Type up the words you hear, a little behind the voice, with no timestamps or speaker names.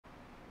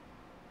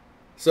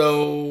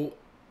So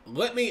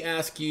let me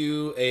ask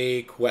you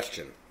a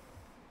question.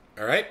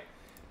 All right.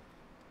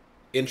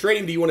 In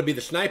trading, do you want to be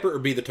the sniper or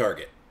be the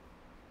target?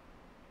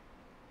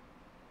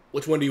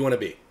 Which one do you want to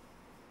be?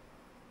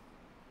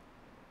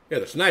 Yeah,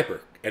 the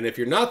sniper. And if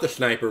you're not the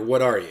sniper,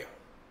 what are you?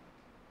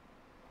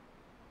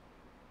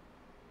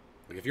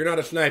 Like if you're not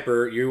a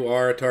sniper, you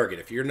are a target.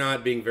 If you're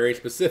not being very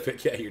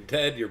specific, yeah, you're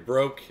dead, you're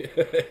broke.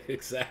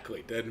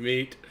 Exactly, dead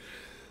meat.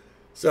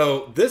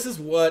 So this is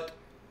what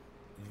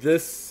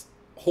this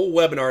whole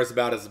webinar is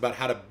about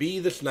how to be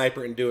the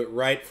sniper and do it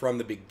right from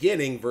the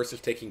beginning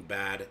versus taking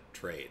bad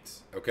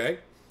trades. Okay?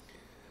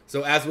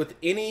 So as with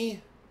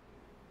any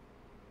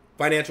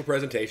financial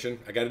presentation,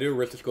 I got to do a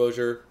risk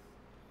disclosure,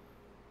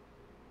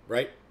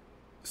 right?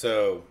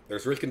 So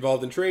there's risk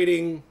involved in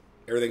trading.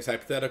 Everything's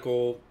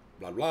hypothetical,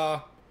 blah,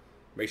 blah.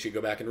 Make sure you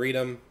go back and read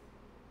them.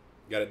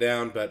 Got it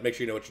down, but make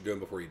sure you know what you're doing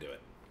before you do it.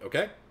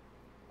 Okay?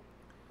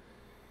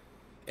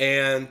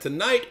 And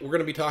tonight we're going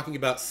to be talking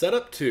about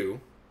setup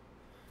 2,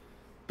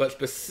 but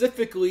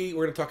specifically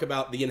we're going to talk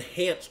about the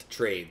enhanced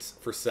trades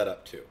for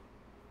setup 2.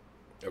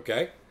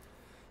 Okay?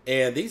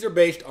 And these are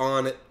based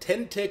on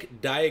 10-tick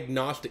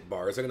diagnostic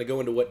bars. I'm going to go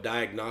into what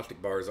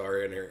diagnostic bars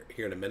are in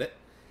here in a minute.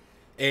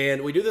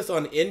 And we do this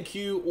on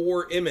NQ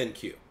or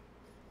MNQ.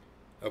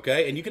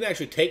 Okay, and you can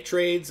actually take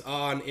trades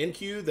on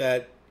NQ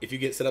that if you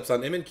get setups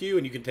on MNQ,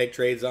 and you can take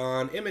trades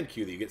on MNQ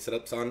that you get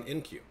setups on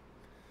NQ.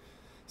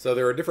 So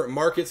there are different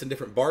markets and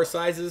different bar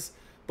sizes,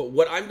 but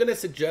what I'm going to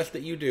suggest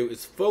that you do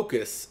is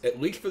focus, at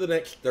least for the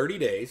next 30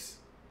 days,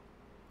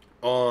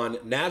 on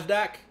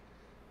NASDAQ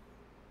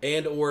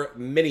and or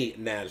mini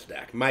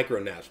NASDAQ,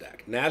 micro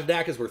NASDAQ.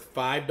 NASDAQ is worth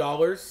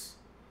 $5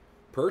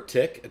 per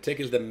tick. A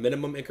tick is the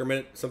minimum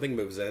increment something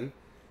moves in.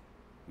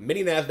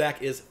 Mini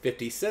NASDAQ is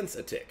 50 cents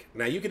a tick.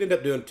 Now you could end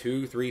up doing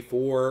 2, 3,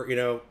 4,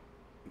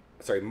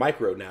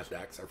 micro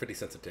NASDAQs are 50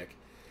 cents a tick.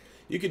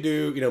 You could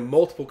do,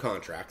 multiple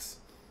contracts.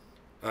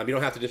 You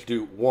don't have to just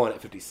do one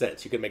at 50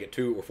 cents. You can make it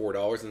 $2 or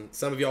 $4, and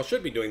some of y'all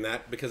should be doing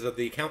that because of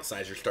the account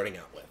size you're starting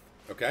out with,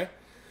 okay?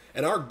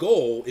 And our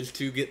goal is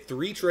to get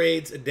 3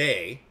 trades a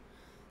day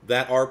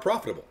that are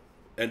profitable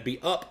and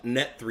be up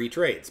net 3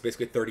 trades,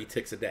 basically 30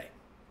 ticks a day,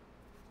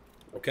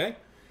 okay?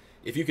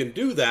 If you can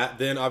do that,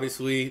 then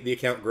obviously the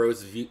account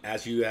grows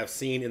as you have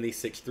seen in the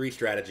 6-3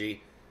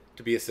 strategy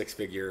to be a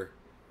 6-figure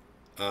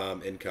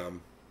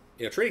income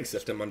trading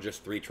system on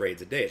just 3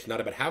 trades a day. It's not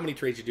about how many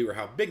trades you do or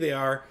how big they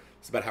are.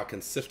 It's about how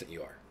consistent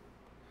you are.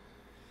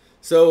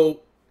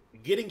 So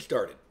getting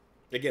started.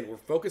 Again, we're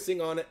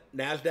focusing on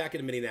NASDAQ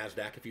and mini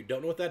NASDAQ. If you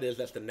don't know what that is,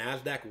 that's the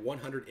NASDAQ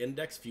 100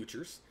 Index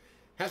Futures.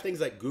 It has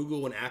things like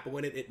Google and Apple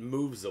in it. It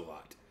moves a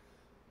lot.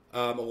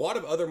 A lot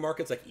of other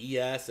markets like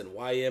ES and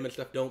YM and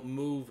stuff don't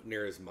move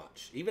near as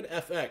much. Even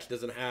FX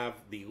doesn't have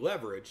the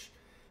leverage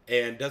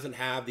and doesn't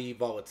have the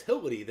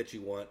volatility that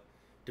you want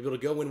to be able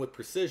to go in with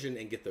precision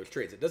and get those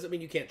trades. It doesn't mean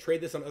you can't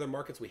trade this on other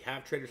markets. We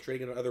have traders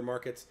trading it on other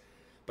markets.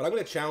 But I'm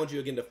going to challenge you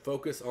again to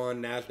focus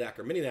on NASDAQ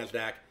or mini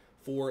NASDAQ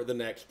for the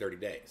next 30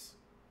 days.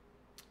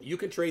 You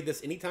can trade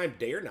this anytime,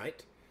 day or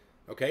night.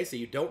 Okay, so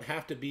you don't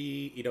have to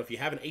be, if you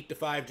have an 8 to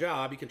 5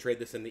 job, you can trade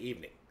this in the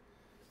evening.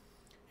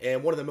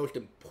 And one of the most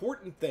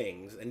important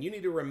things, and you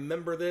need to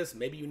remember this,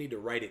 maybe you need to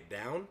write it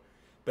down,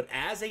 but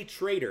as a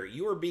trader,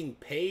 you are being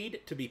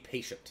paid to be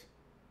patient.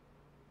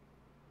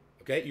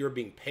 Okay, you're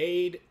being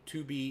paid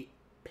to be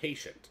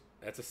patient.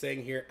 That's a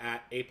saying here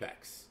at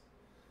Apex.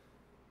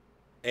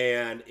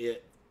 And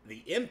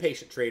the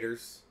impatient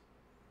traders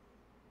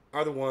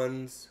are the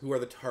ones who are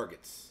the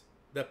targets.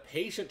 The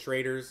patient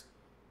traders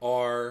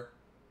are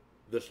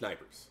the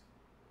snipers.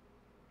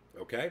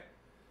 Okay?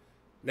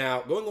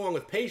 Now, going along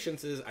with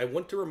patience is I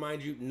want to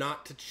remind you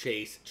not to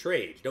chase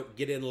trades. Don't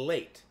get in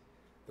late.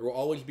 There will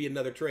always be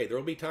another trade. There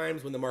will be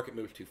times when the market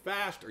moves too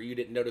fast or you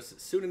didn't notice it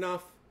soon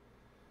enough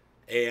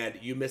and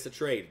you miss a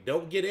trade.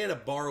 Don't get in a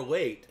bar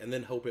late and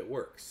then hope it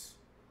works.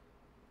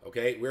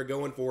 Okay? We're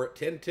going for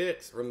 10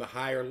 ticks from the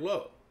high or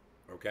low.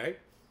 Okay?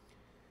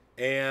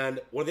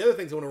 And one of the other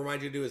things I want to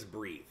remind you to do is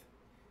breathe.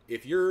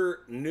 If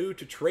you're new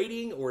to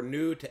trading or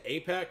new to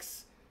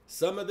Apex,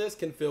 some of this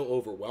can feel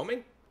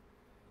overwhelming.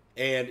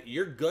 And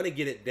you're going to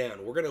get it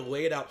down. We're going to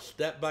lay it out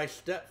step by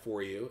step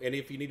for you. And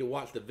if you need to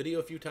watch the video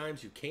a few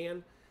times, you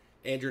can.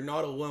 And you're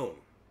not alone.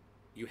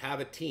 You have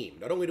a team.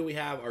 Not only do we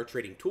have our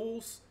trading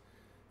tools,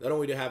 not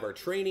only do we have our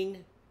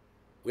training,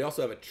 we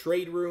also have a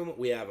trade room,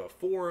 we have a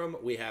forum,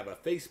 we have a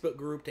Facebook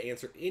group to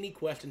answer any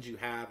questions you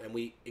have, and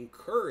we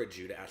encourage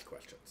you to ask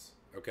questions.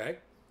 Okay?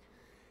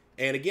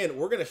 And again,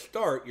 we're going to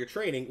start your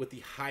training with the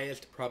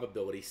highest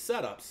probability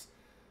setups.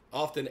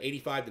 Often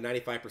 85 to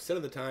 95%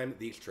 of the time,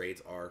 these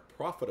trades are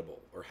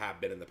profitable, or have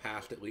been in the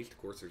past at least.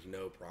 Of course, there's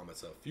no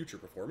promise of future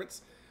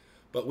performance.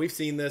 But we've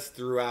seen this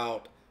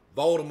throughout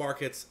volatile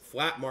markets,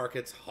 flat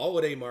markets,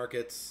 holiday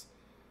markets,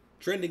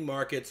 trending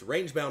markets,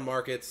 range-bound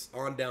markets,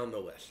 on down the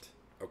list.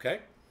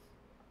 Okay?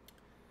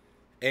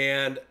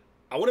 And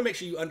I want to make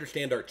sure you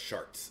understand our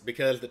charts,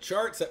 because the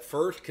charts at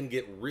first can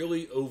get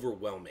really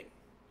overwhelming.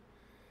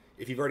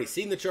 If you've already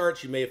seen the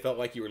charts, you may have felt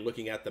like you were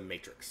looking at the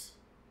matrix.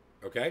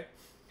 Okay?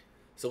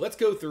 So let's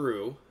go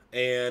through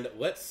and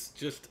let's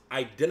just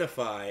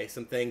identify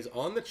some things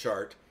on the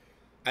chart.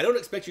 I don't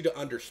expect you to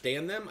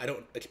understand them. I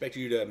don't expect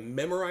you to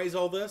memorize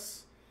all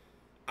this.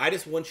 I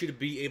just want you to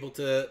be able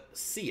to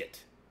see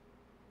it.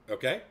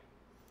 Okay?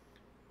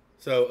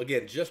 So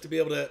again, just to be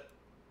able to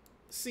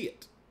see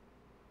it.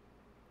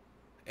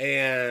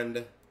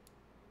 And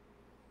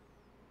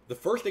the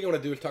first thing I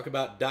want to do is talk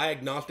about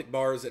diagnostic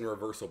bars and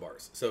reversal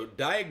bars. So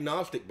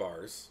diagnostic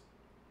bars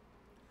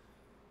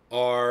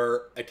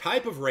are a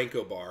type of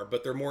Renko bar,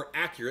 but they're more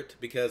accurate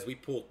because we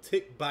pull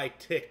tick by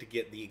tick to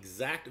get the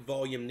exact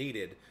volume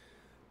needed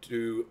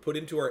to put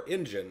into our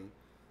engine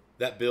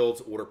that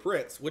builds order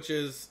prints, which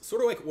is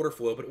sort of like order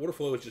flow, but order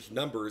flow is just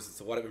numbers. It's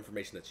a lot of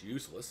information that's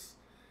useless.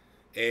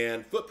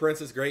 And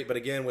footprints is great, but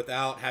again,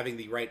 without having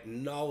the right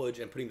knowledge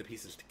and putting the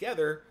pieces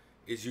together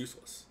is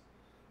useless.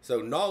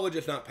 So knowledge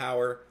is not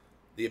power.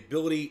 The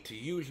ability to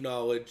use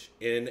knowledge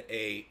in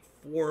a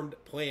formed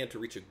plan to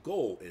reach a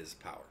goal is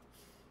power.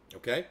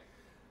 Okay?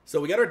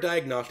 So we got our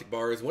diagnostic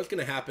bars, and what's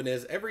going to happen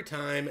is every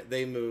time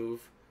they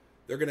move,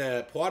 they're going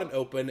to plot an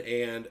open,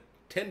 and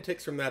 10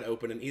 ticks from that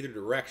open in either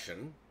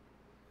direction,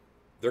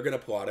 they're going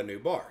to plot a new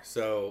bar.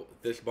 So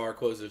if this bar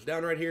closes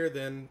down right here,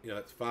 then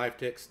it's 5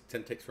 ticks,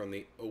 10 ticks from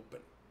the open.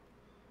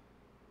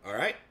 All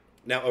right.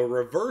 Now a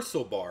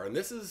reversal bar, and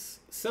this is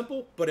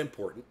simple but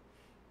important,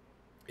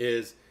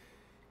 is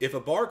if a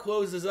bar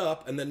closes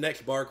up and the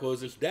next bar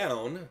closes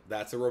down,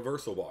 that's a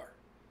reversal bar.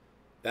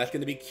 That's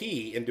going to be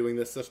key in doing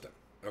this system.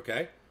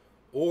 Okay.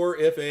 Or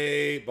if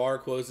a bar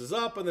closes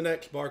up and the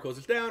next bar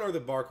closes down, or the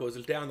bar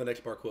closes down, the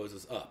next bar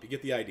closes up. You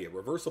get the idea.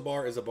 Reversal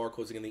bar is a bar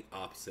closing in the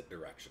opposite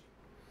direction.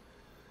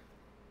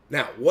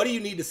 Now, what do you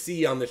need to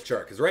see on this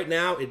chart? Because right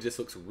now, it just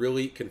looks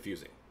really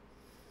confusing.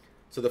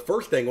 So the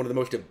first thing, one of the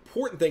most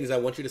important things I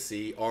want you to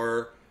see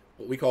are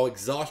what we call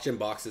exhaustion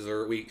boxes,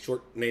 or we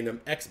short name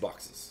them X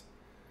boxes.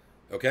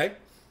 Okay?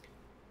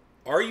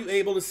 Are you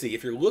able to see,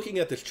 if you're looking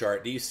at this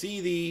chart, do you see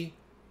the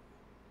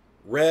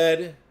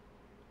red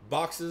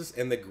boxes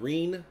and the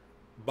green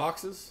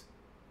boxes?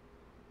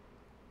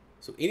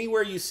 So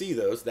anywhere you see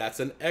those, that's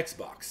an X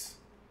box.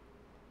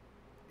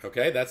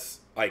 Okay? That's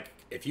like,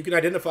 if you can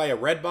identify a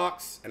red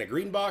box and a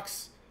green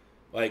box,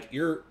 like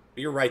you're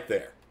right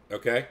there.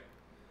 Okay?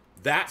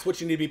 That's what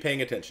you need to be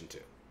paying attention to.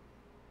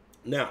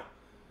 Now,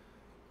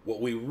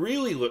 what we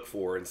really look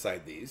for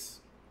inside these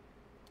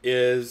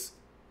is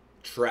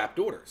trapped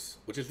orders,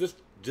 which is this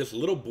just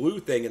little blue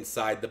thing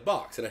inside the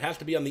box. And it has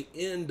to be on the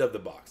end of the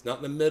box, not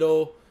in the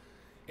middle.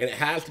 And it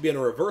has to be on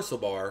a reversal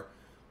bar.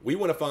 We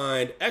want to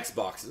find X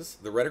boxes,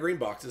 the red or green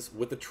boxes,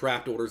 with the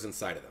trapped orders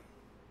inside of them.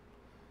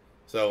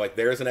 So like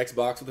there's an X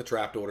box with a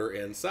trapped order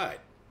inside.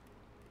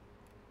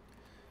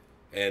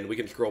 And we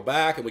can scroll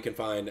back and we can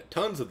find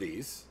tons of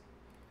these.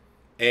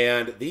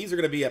 And these are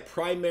going to be a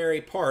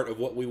primary part of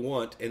what we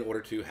want in order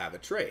to have a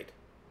trade.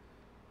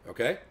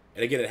 Okay?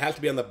 And again, it has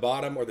to be on the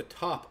bottom or the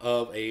top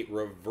of a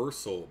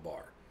reversal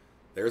bar.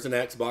 There's an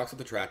X box with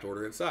the trapped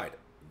order inside.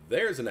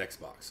 There's an X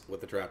box with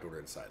the trapped order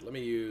inside. Let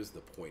me use the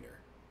pointer.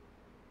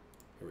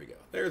 Here we go.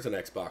 There's an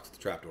X box with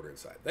the trapped order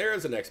inside.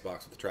 There's an X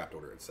box with the trapped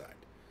order inside.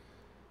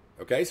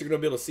 Okay, so you're going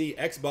to be able to see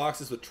X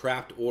boxes with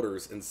trapped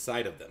orders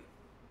inside of them.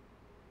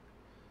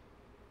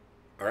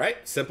 All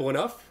right, simple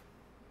enough.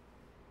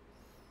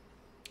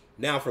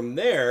 Now from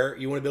there,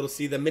 you want to be able to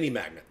see the mini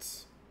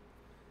magnets.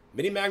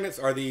 Mini magnets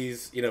are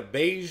these,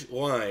 beige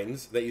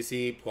lines that you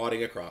see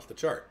plotting across the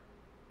chart.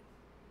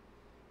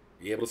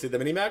 You able to see the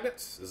mini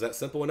magnets? Is that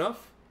simple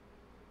enough?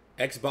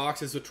 X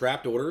boxes with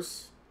trapped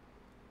orders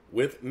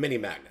with mini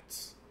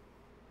magnets.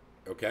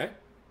 Okay?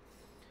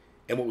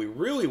 And what we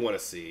really want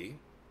to see,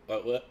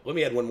 let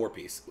me add one more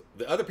piece.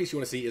 The other piece you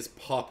want to see is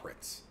paw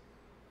prints.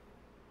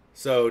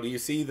 So do you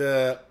see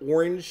the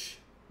orange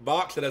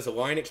box that has a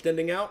line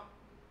extending out?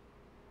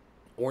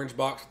 Orange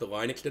box with the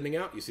line extending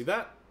out. You see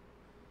that?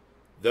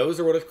 Those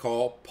are what is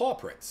called paw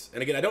prints.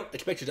 And again, I don't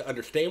expect you to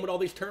understand what all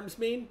these terms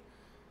mean.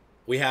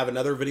 We have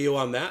another video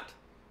on that.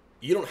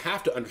 You don't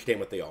have to understand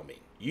what they all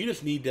mean. You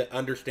just need to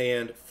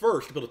understand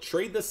first, to be able to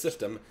trade this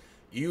system,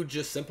 you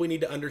just simply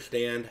need to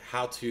understand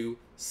how to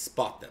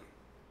spot them.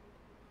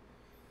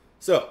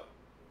 So,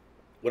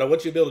 what I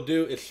want you to be able to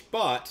do is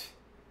spot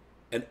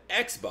an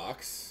X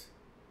box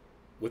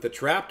with a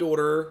trapped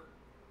order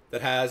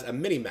that has a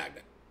mini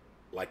magnet,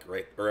 like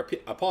right, or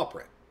a paw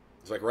print.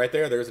 It's like right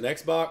there, there's an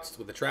X box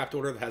with a trapped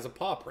order that has a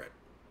paw print.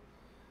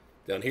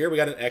 Down here, we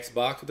got an X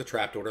box with a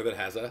trapped order that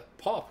has a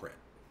paw print.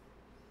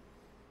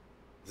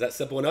 Is that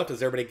simple enough?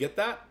 Does everybody get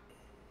that?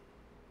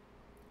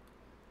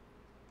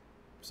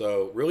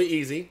 So really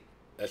easy.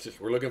 That's just,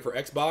 we're looking for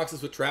X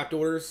boxes with trapped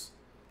orders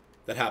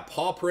that have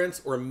paw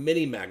prints or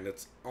mini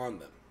magnets on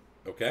them.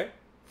 Okay?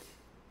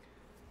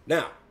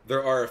 Now,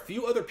 there are a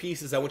few other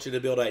pieces I want you to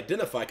be able to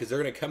identify because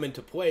they're going to come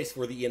into place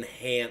for the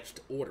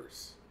enhanced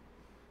orders.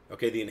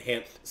 Okay, the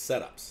enhanced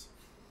setups.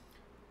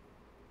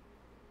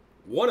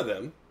 One of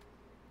them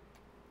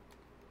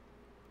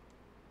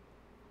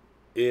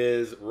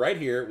is right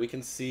here. We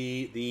can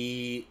see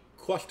the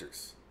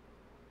clusters.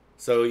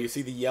 So you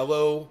see the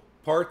yellow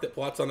part that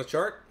plots on the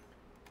chart?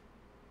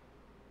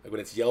 Like when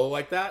it's yellow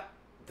like that,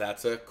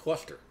 that's a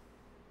cluster.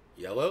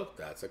 Yellow,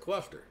 that's a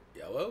cluster.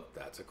 Yellow,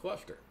 that's a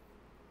cluster.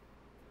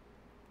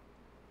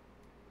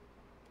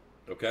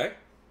 Okay?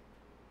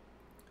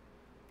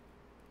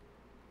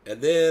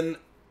 And then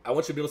I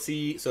want you to be able to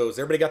see, so has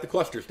everybody got the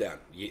clusters down?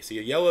 You see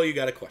a yellow, you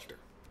got a cluster.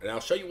 And I'll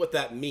show you what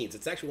that means.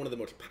 It's actually one of the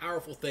most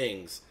powerful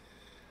things,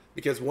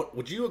 because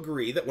would you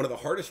agree that one of the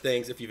hardest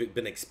things, if you've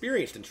been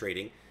experienced in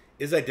trading,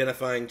 is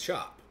identifying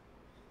chop?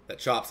 That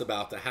chop's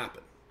about to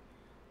happen.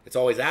 It's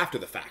always after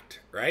the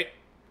fact, right?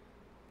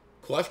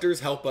 Clusters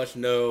help us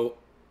know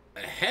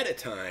ahead of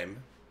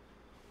time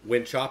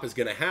when chop is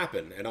going to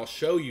happen. And I'll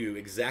show you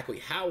exactly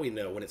how we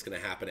know when it's going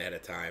to happen ahead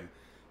of time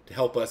to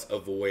help us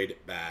avoid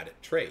bad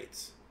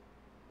trades.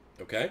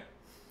 Okay?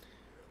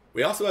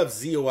 We also have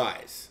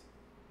ZOIs.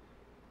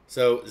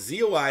 So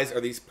ZOIs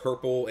are these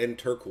purple and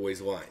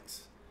turquoise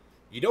lines.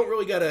 You don't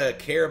really got to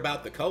care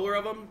about the color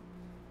of them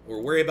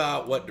or worry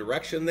about what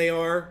direction they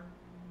are.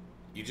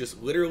 You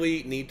just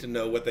literally need to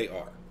know what they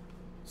are.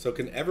 So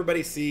can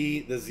everybody see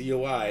the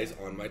ZOIs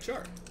on my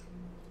chart?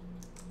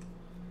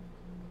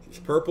 This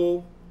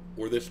purple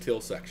or this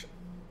teal section.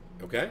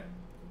 Okay?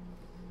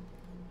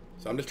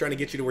 So I'm just trying to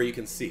get you to where you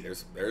can see.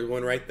 There's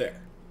one right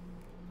there.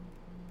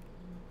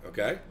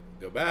 Okay?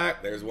 Go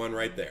back. There's one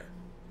right there.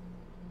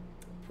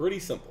 Pretty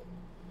simple.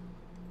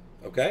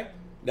 Okay?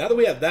 Now that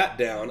we have that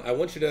down, I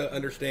want you to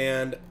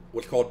understand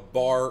what's called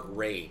bar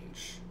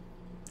range.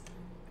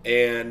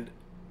 And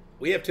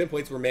we have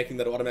templates we're making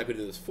that automatically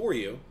do this for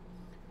you,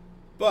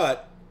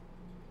 but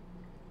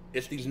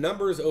it's these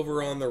numbers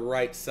over on the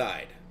right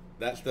side.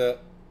 That's the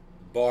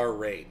bar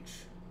range.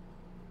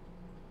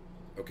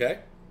 Okay?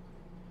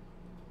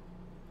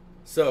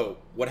 So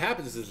what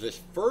happens is this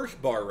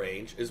first bar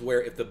range is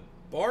where if the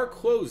bar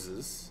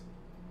closes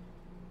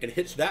and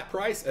hits that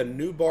price, a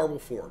new bar will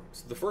form.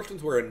 So the first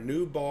one's where a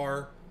new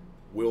bar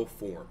will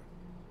form.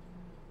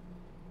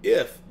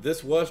 If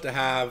this was to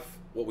have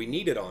what we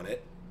needed on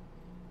it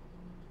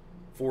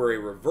for a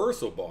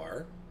reversal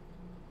bar,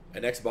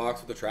 an X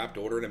box with a trapped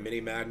order and a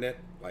mini magnet,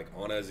 like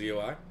on a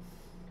ZOI,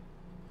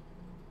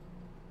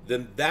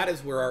 then that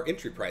is where our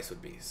entry price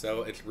would be.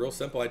 So it's real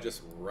simple. I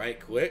just right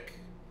click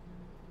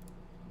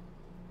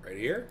right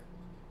here,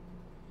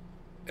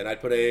 and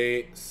I'd put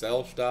a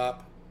sell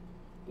stop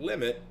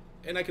limit,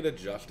 and I could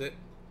adjust it.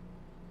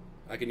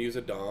 I can use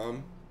a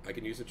DOM, I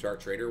can use a chart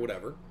trader,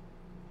 whatever,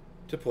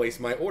 to place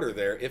my order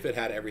there if it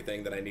had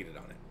everything that I needed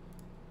on it.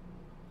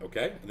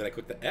 Okay, and then I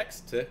click the X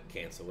to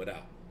cancel it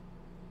out.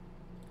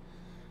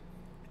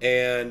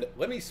 And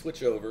let me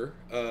switch over.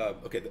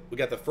 Okay, we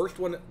got the first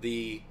one.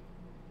 The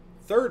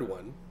third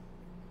one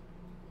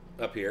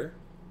up here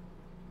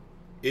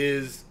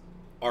is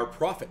our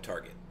profit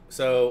target.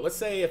 So let's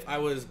say if I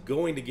was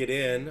going to get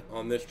in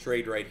on this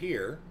trade right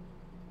here,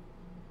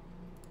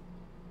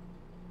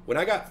 when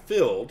I got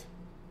filled,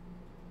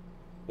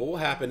 what will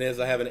happen is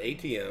I have an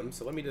ATM.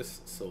 So let me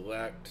just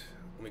select,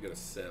 let me go to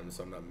Sim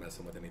so I'm not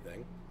messing with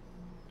anything.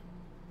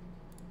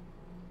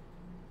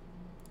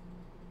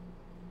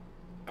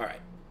 All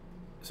right,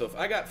 so if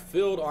I got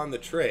filled on the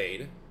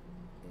trade,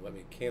 let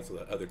me cancel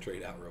that other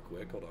trade out real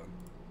quick. Hold on.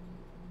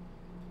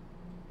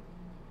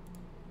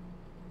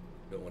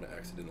 Don't want to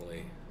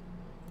accidentally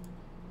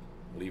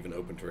leave an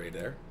open trade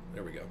there.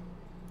 There we go.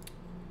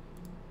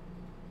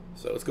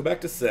 So let's go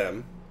back to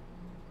Sim.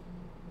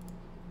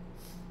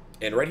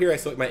 And right here I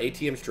select my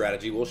ATM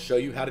strategy. We'll show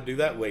you how to do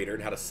that later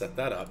and how to set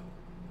that up.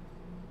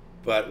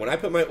 But when I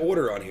put my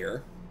order on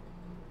here,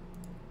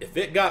 if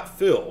it got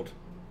filled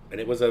and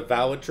it was a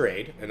valid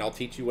trade, and I'll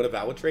teach you what a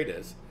valid trade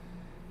is,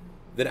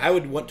 then I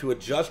would want to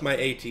adjust my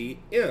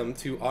ATM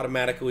to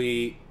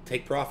automatically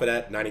take profit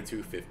at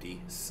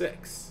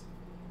 92.56.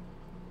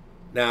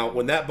 Now,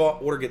 when that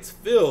order gets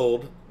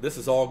filled, this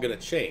is all going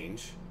to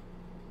change,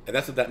 and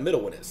that's what that middle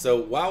one is. So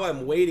while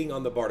I'm waiting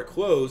on the bar to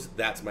close,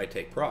 that's my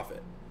take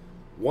profit.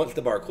 Once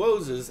the bar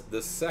closes,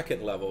 the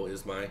second level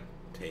is my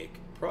take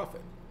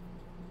profit.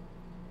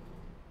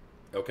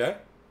 Okay?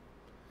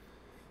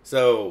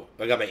 So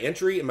I got my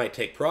entry and my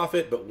take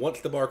profit, but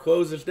once the bar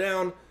closes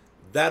down,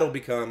 that'll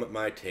become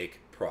my take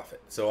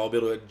profit. So I'll be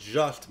able to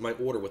adjust my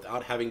order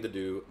without having to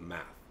do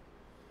math.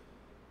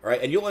 All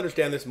right, and you'll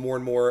understand this more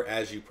and more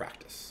as you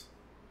practice.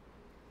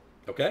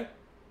 Okay?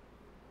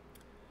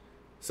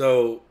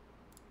 So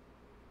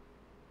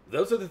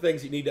those are the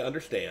things you need to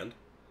understand.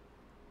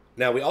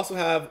 Now, we also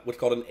have what's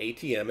called an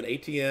ATM. An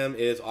ATM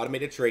is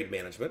automated trade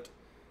management.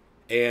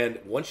 And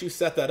once you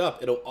set that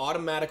up, it'll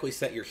automatically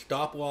set your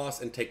stop loss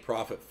and take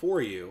profit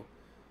for you.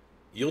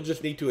 You'll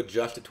just need to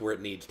adjust it to where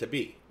it needs to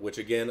be, which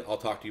again, I'll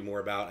talk to you more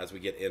about as we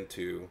get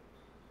into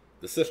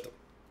the system.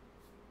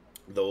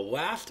 The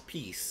last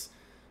piece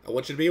I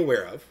want you to be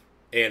aware of,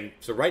 and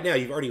so right now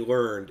you've already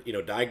learned,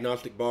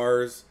 diagnostic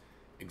bars,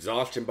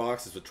 exhaustion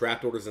boxes with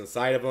trapped orders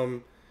inside of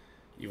them.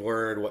 You've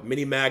learned what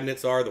mini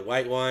magnets are, the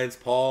white lines,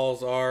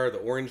 Pauls are, the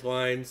orange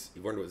lines.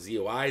 You've learned what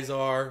ZOIs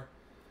are,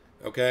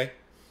 okay?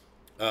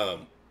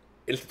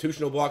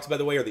 Institutional blocks, by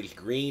the way, are these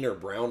green or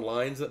brown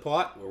lines that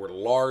plot, where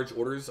large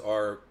orders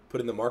are put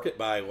in the market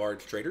by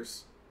large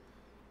traders.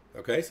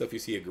 Okay, so if you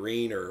see a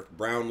green or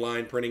brown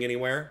line printing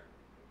anywhere,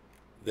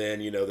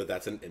 then you know that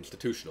that's an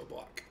institutional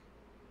block.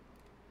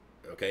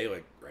 Okay,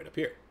 like right up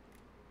here.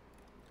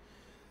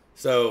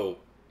 So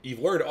you've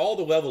learned all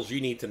the levels you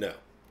need to know.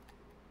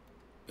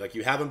 Like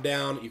you have them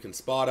down, you can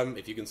spot them.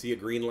 If you can see a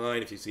green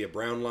line, if you see a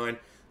brown line,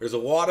 there's a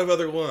lot of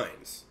other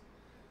lines.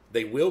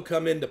 They will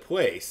come into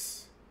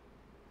place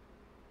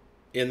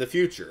in the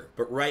future.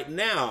 But right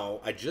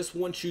now, I just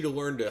want you to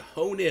learn to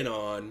hone in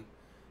on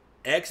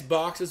X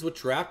boxes with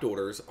trapped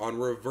orders on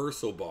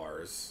reversal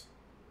bars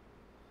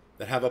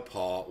that have a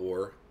paw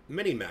or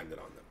mini magnet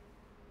on them.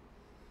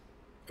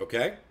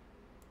 Okay?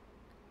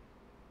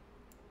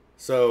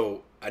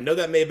 So I know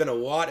that may have been a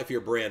lot if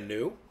you're brand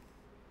new,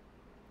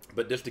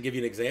 but just to give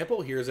you an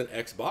example, here's an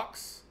X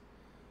box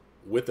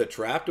with a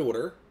trapped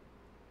order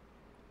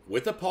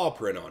with a paw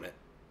print on it.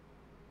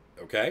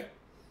 Okay?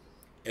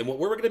 And what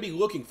we're going to be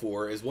looking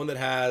for is one that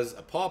has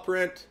a paw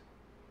print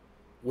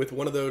with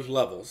one of those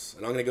levels.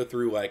 And I'm going to go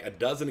through like a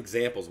dozen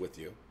examples with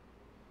you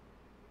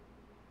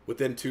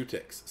within 2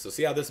 ticks. So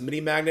see how this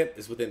mini magnet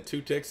is within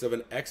 2 ticks of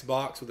an X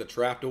box with a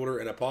trapped order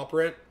and a paw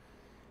print,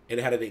 and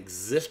it had an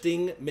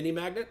existing mini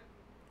magnet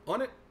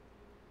on it?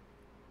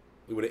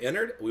 We would have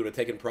entered, we would have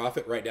taken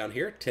profit right down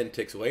here. 10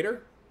 ticks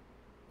later,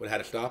 would have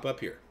had a stop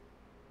up here.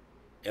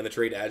 And the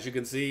trade, as you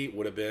can see,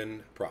 would have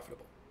been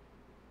profitable.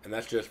 And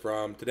that's just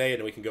from today,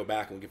 and we can go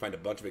back and we can find a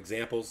bunch of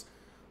examples.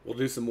 We'll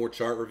do some more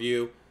chart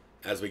review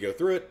as we go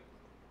through it.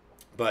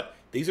 But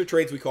these are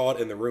trades we call it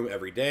in the room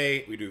every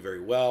day. We do very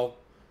well.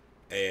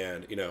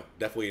 And, you know,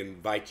 definitely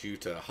invite you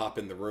to hop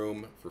in the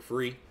room for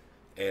free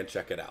and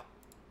check it out.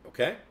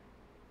 Okay?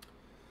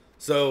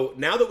 So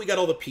now that we got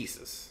all the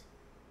pieces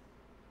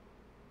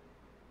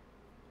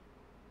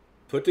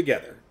put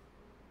together,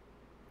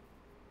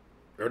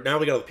 or now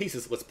we got all the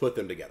pieces, let's put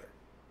them together.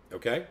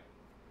 Okay?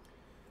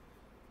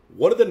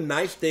 One of the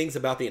nice things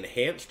about the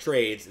enhanced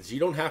trades is you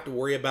don't have to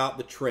worry about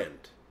the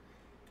trend.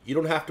 You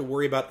don't have to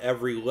worry about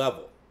every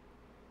level.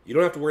 You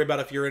don't have to worry about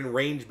if you're in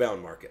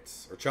range-bound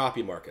markets or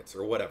choppy markets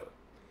or whatever.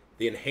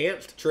 The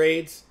enhanced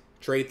trades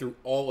trade through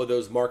all of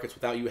those markets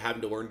without you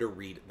having to learn to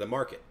read the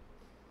market.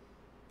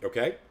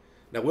 Okay?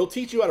 Now, we'll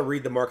teach you how to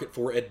read the market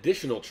for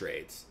additional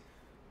trades.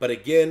 But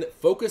again,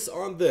 focus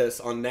on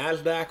this, on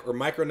NASDAQ or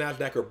micro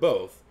NASDAQ or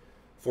both,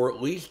 for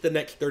at least the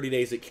next 30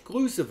 days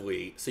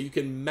exclusively so you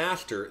can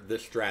master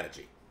this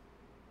strategy.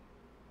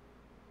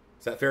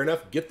 Is that fair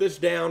enough? Get this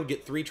down,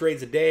 get 3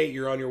 trades a day,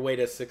 you're on your way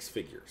to 6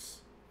 figures.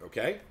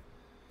 Okay?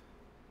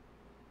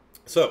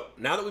 So,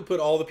 now that we put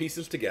all the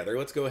pieces together,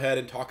 let's go ahead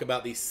and talk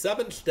about the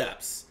 7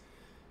 steps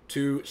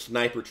to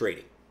sniper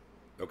trading.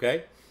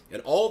 Okay?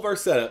 In all of our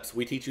setups,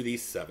 we teach you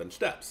these 7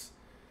 steps.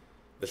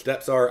 The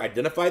steps are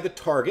identify the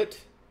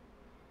target,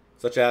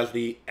 such as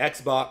the X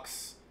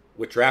box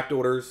with trapped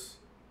orders,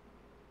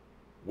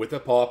 with a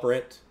paw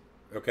print,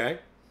 okay,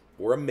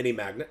 or a mini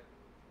magnet.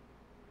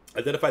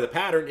 Identify the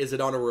pattern. Is it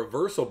on a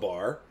reversal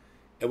bar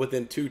and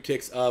within 2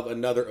 ticks of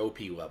another OP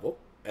level?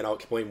 And I'll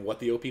explain what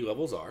the OP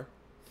levels are.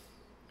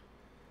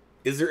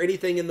 Is there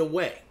anything in the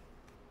way?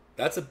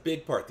 That's a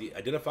big part.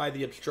 Identify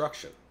the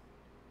obstruction.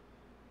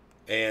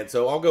 And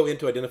so I'll go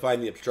into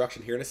identifying the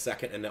obstruction here in a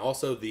second, and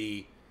also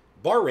the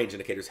bar range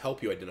indicators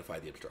help you identify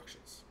the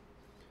obstructions.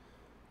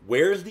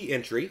 Where's the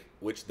entry,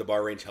 which the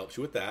bar range helps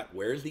you with that.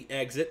 Where's the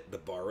exit? The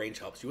bar range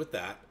helps you with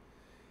that.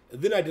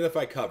 And then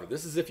identify cover.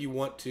 This is if you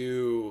want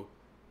to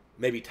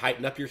maybe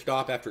tighten up your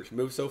stop after it's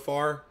moved so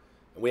far.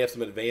 And we have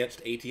some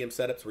advanced ATM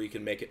setups where you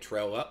can make it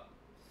trail up.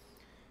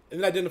 And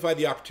then identify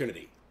the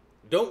opportunity.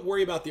 Don't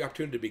worry about the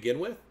opportunity to begin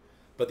with,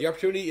 but the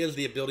opportunity is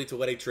the ability to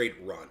let a trade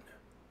run.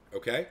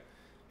 Okay?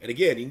 And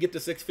again, you can get to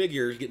 6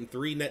 figures getting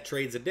 3 net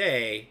trades a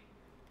day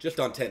just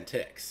on 10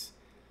 ticks.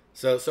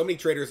 So many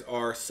traders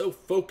are so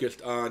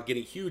focused on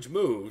getting huge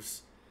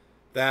moves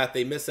that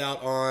they miss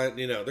out on,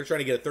 they're trying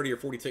to get a 30 or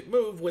 40 tick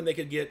move when they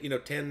could get,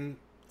 10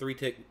 3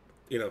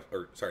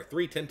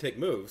 10 tick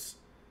moves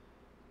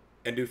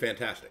and do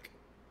fantastic.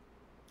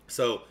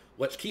 So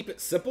let's keep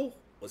it simple.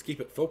 Let's keep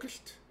it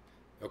focused.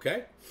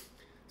 Okay?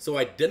 So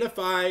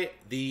identify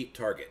the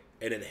target.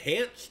 An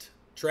enhanced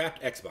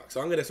trapped X box.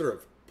 So I'm going to sort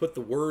of put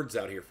the words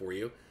out here for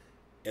you,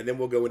 and then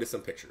we'll go into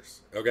some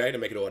pictures, okay, to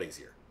make it a lot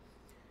easier.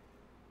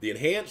 The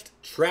enhanced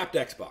trapped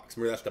X box.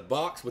 Remember, that's the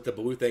box with the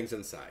blue things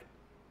inside.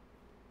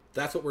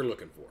 That's what we're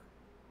looking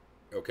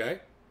for,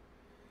 okay?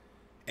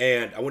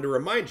 And I want to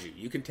remind you,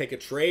 you can take a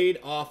trade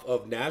off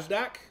of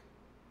NASDAQ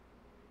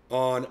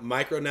on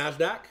micro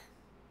NASDAQ,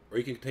 or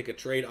you can take a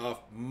trade off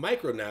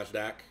micro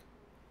NASDAQ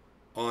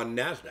on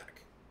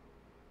NASDAQ,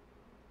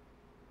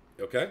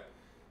 okay?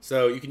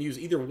 So you can use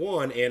either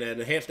one, and an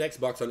enhanced X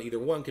box on either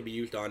one can be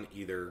used on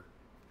either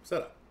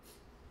setup.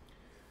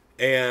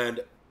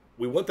 And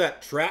we want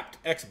that trapped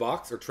X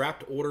box or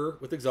trapped order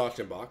with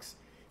exhaustion box.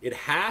 It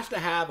has to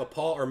have a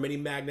paw or mini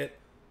magnet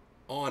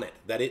on it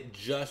that it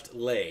just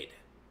laid.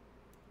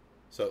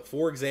 So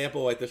for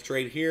example, like this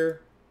trade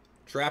here,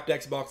 trapped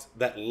X box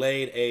that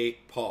laid a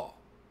paw,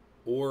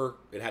 or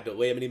it had to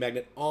lay a mini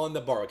magnet on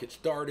the bar, like it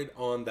started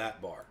on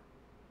that bar.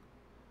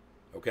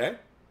 Okay?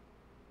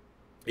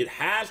 It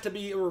has to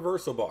be a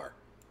reversal bar.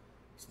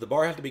 So the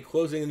bar has to be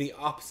closing in the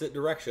opposite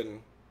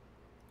direction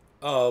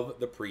of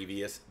the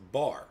previous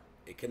bar.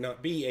 It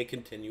cannot be a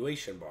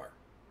continuation bar.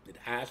 It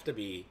has to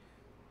be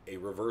a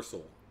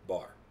reversal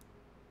bar.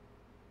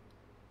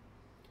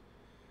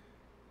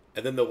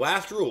 And then the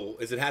last rule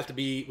is it has to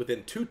be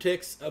within 2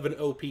 ticks of an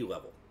OP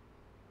level.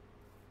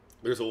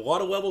 There's a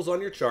lot of levels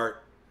on your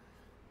chart.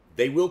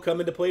 They will come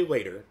into play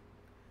later,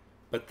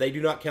 but they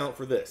do not count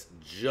for this.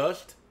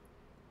 Just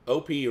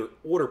OP or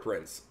order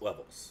prince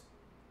levels.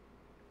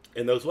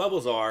 And those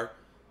levels are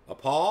a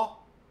paw,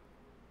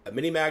 a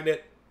mini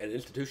magnet, an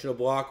institutional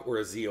block, or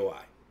a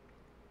ZOI.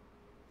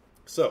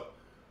 So,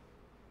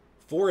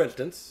 for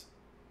instance,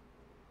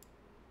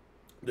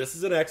 this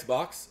is an X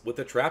box with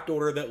a trapped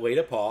order that weighed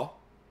a paw,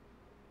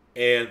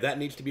 and that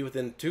needs to be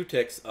within 2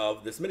 ticks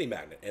of this mini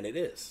magnet, and it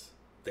is.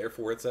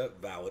 Therefore, it's a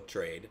valid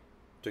trade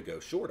to go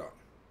short on.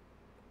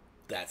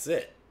 That's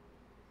it.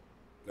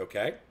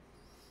 Okay?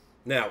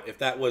 Now, if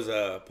that was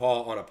a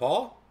paw on a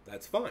paw,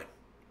 that's fine.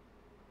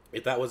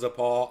 If that was a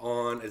paw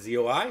on a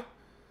ZOI,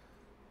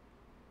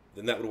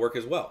 then that would work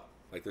as well.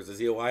 Like there's a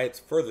ZOI, it's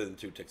further than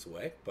 2 ticks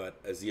away, but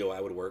a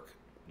ZOI would work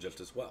just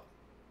as well.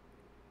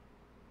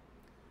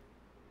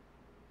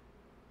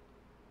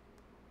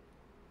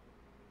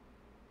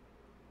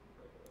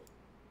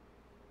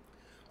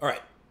 All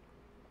right.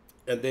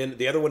 And then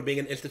the other one being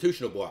an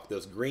institutional block.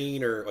 Those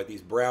green or like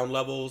these brown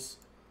levels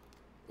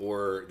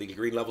or the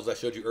green levels I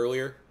showed you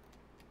earlier.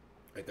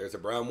 Right, there's a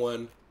brown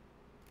one.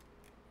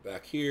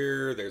 Back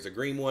here, there's a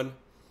green one.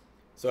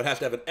 So it has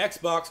to have an X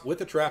box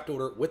with a trapped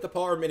order with the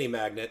power mini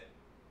magnet.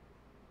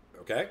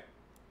 Okay?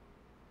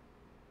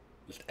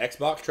 Just X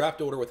box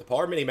trapped order with a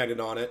power mini magnet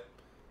on it.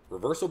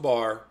 Reversal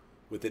bar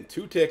within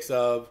 2 ticks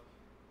of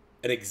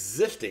an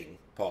existing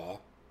paw.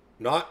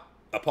 Not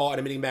a paw and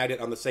a mini magnet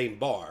on the same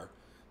bar,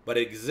 but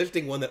an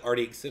existing one that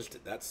already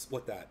existed. That's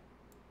what that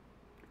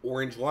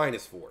orange line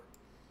is for.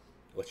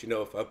 It lets you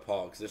know if a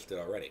paw existed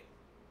already.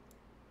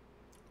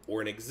 Or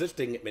an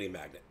existing mini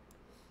magnet.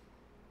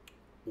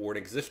 Or an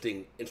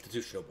existing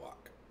institutional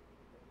block.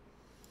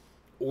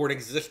 Or an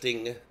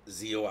existing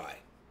ZOI.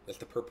 That's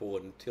the purple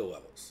and teal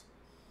levels.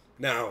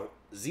 Now,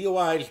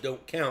 ZOIs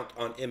don't count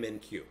on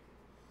MNQ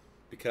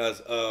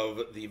because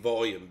of the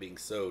volume being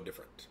so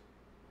different.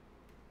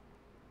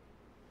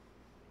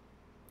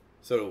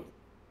 So,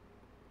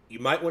 you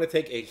might want to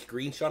take a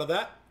screenshot of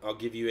that. I'll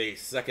give you a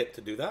second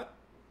to do that.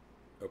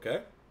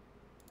 Okay?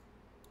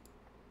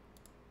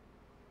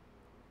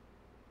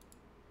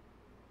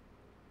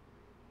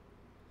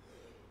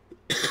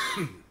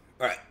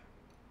 All right.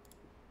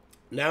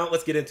 Now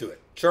let's get into it.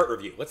 Chart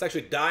review. Let's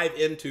actually dive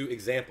into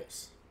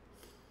examples.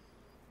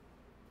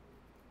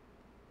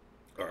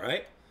 All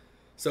right.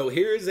 So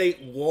here is a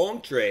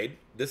long trade.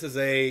 This is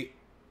a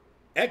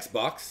X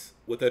box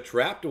with a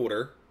trapped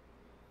order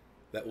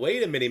that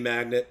weighed a mini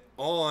magnet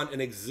on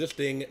an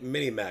existing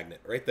mini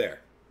magnet right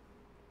there.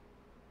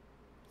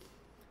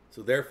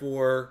 So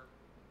therefore,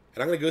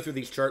 and I'm going to go through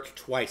these charts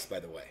twice, by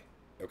the way.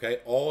 Okay.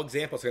 All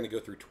examples are going to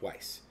go through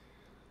twice.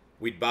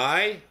 We'd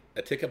buy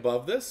a tick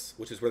above this,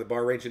 which is where the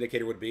bar range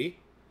indicator would be,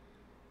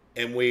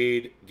 and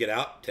we'd get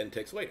out 10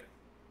 ticks later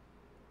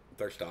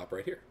with our stop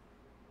right here.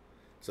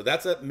 So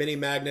that's a mini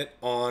magnet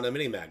on a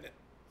mini magnet.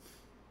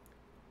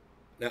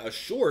 Now a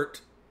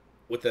short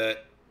with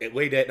it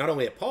weighed at not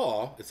only a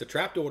paw, it's a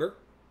trapped order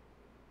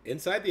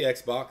inside the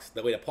X box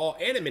that weighed a paw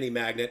and a mini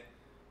magnet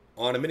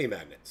on a mini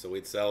magnet. So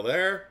we'd sell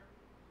there,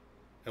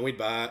 and we'd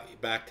buy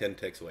back 10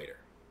 ticks later.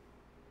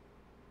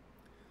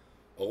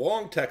 A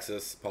long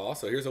Texas paw.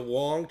 So here's a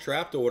long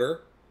trapped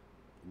order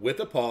with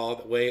a paw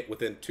that weighed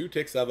within 2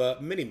 ticks of a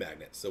mini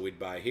magnet. So we'd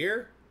buy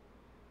here.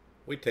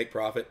 We'd take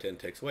profit 10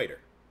 ticks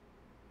later.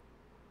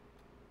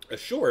 A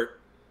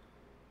short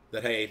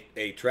that had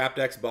a trapped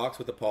X box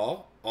with a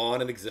paw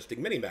on an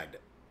existing mini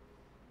magnet.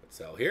 We'd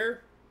sell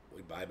here.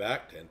 We'd buy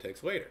back 10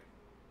 ticks later.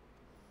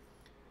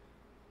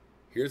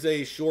 Here's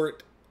a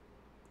short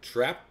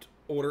trapped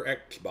order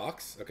X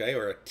box, okay,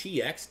 or a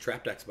TX,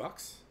 trapped X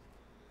box,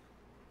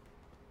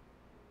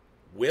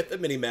 with a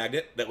mini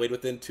magnet that weighed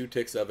within 2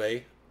 ticks of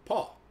a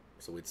paw.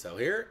 So we'd sell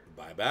here,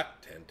 buy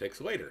back 10 ticks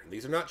later. And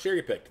these are not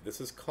cherry picked. This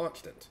is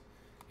constant.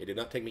 It did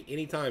not take me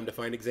any time to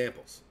find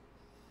examples.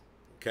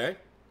 Okay?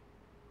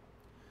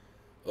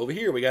 Over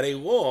here, we got a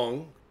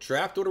long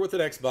trapped order with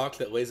an X box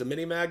that lays a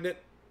mini magnet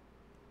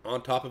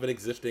on top of an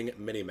existing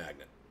mini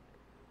magnet.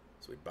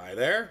 So we'd buy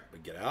there,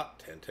 we'd get out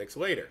 10 ticks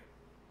later.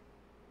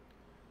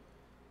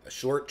 A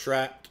short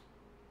trapped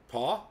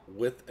paw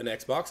with an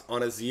X box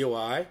on a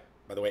ZOI,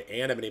 by the way,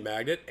 and a mini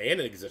magnet and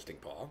an existing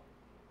paw.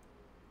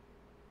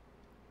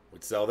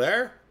 We'd sell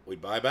there.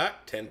 We'd buy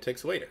back 10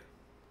 ticks later.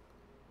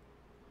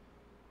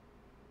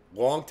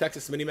 Long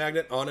Texas mini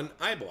magnet on an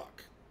I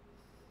block.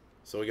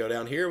 So we go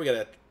down here. We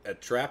got a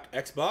trapped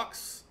X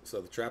box. So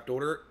the trapped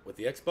order with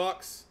the X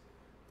box.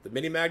 The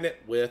mini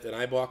magnet with an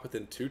I block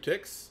within 2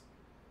 ticks.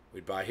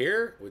 We'd buy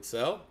here. We'd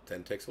sell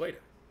 10 ticks later.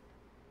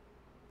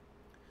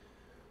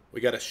 We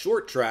got a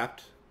short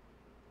trapped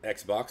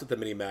X box with the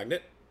mini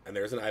magnet. And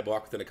there's an I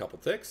block within a couple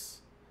ticks.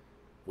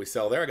 We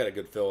sell there. I got a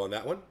good fill on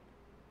that one.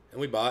 And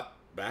we bought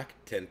back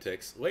 10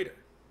 ticks later.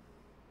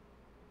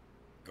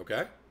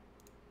 Okay?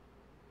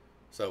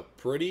 So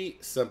pretty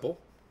simple.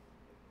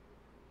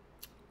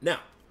 Now,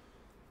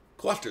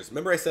 clusters.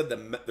 Remember I said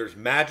that there's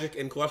magic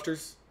in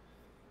clusters?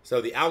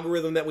 So the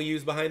algorithm that we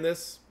use behind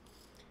this,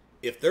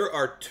 if there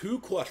are two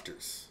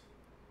clusters,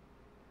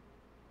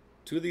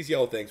 two of these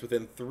yellow things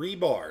within 3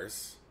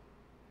 bars,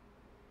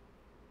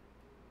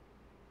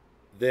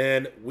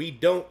 then we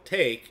don't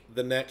take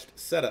the next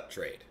setup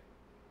trade.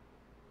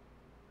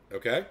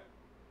 Okay?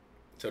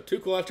 So 2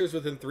 clusters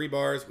within 3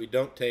 bars, we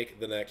don't take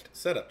the next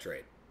setup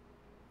trade.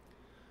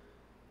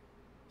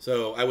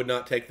 So I would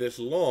not take this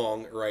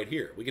long right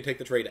here. We could take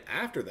the trade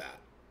after that,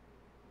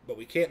 but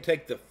we can't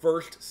take the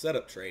first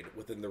setup trade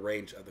within the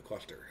range of the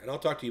cluster. And I'll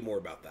talk to you more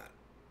about that.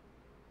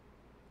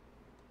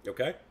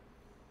 Okay?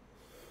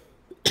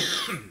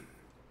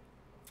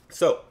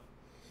 So,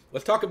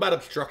 let's talk about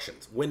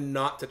obstructions, when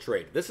not to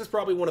trade. This is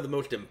probably one of the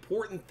most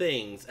important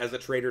things as a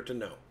trader to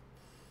know,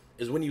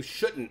 is when you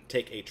shouldn't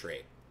take a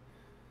trade.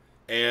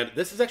 And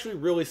this is actually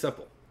really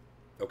simple,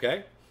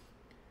 okay?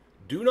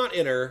 Do not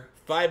enter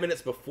 5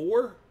 minutes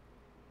before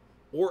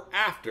or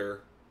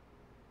after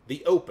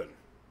the open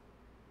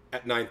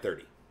at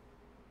 9:30.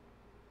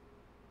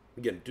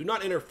 Again, do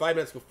not enter 5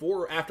 minutes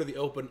before or after the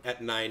open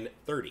at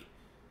 9:30.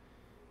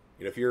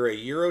 You know, if you're a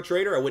Euro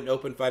trader, I wouldn't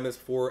open 5 minutes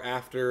before or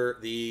after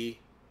the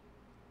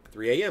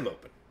 3 a.m.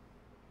 open.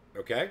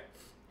 Okay?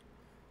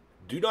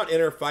 Do not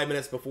enter 5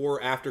 minutes before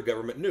or after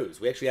government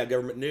news. We actually have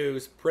government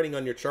news printing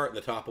on your chart in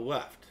the top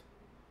left,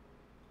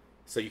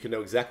 so you can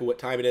know exactly what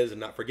time it is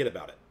and not forget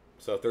about it.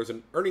 So if there's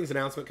an earnings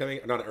announcement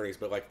coming, not earnings,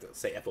 but like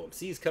say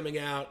FOMC's coming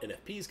out,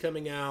 NFP's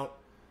coming out,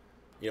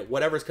 you know,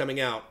 whatever's coming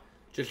out,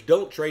 just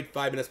don't trade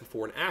 5 minutes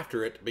before and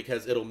after it,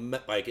 because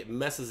it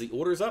messes the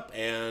orders up,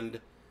 and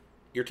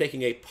you're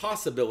taking a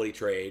possibility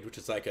trade, which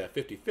is like a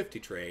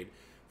 50-50 trade,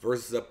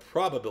 versus a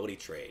probability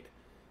trade.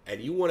 And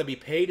you want to be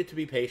paid to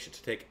be patient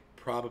to take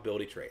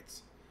probability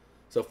trades.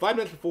 So 5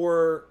 minutes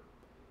before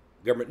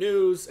government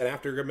news and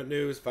after government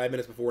news, 5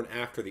 minutes before and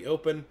after the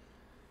open.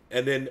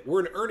 And then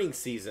we're in earnings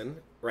season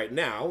right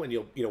now, and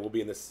we'll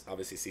be in this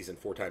obviously season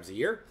 4 times a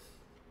year.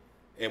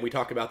 And we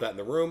talk about that in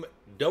the room.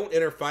 Don't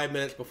enter 5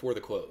 minutes before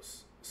the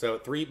close. So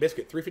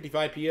basically at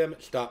 3:55 p.m.,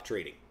 stop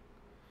trading.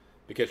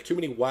 Because too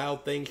many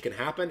wild things can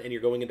happen, and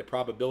you're going into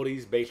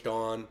probabilities based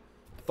on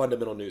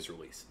fundamental news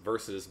release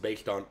versus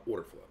based on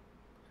order flow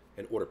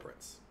and order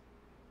prints.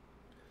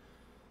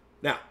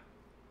 Now,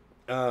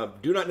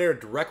 do not enter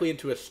directly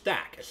into a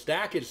stack. A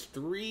stack is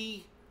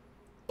 3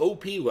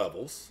 OP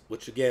levels,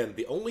 which again,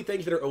 the only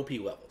things that are OP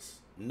levels.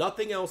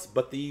 Nothing else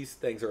but these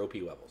things are OP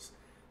levels.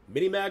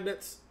 Mini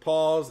magnets,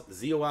 pause,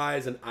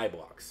 ZOIs, and I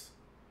blocks.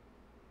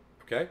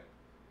 Okay?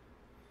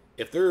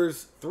 If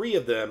there's 3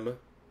 of them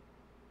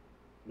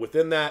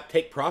within that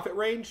take profit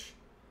range,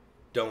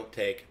 don't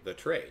take the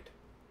trade.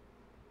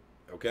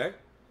 Okay?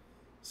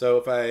 So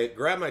if I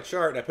grab my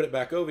chart and I put it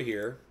back over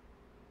here,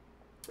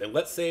 and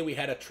let's say we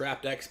had a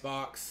trapped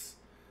Xbox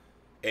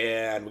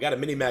and we got a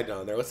mini magnet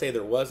on there. Let's say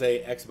there was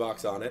a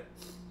Xbox on it,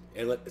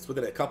 and it's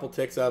within a couple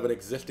ticks of an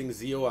existing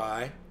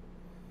ZOI,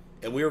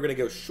 and we were going to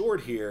go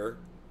short here.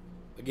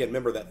 Again,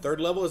 remember that 3rd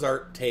level is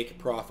our take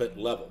profit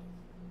level.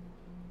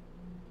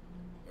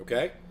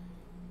 Okay?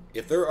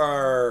 If there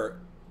are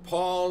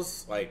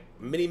pause, like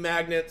mini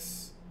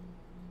magnets,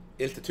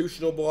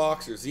 institutional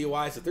blocks, or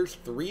ZOIs, if there's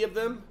 3 of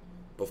them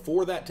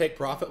before that take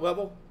profit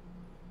level,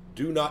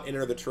 do not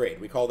enter the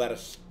trade. We call that a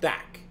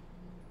stack.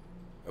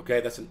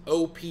 Okay, that's an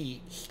OP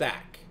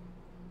stack.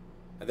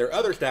 And there are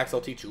other stacks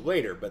I'll teach you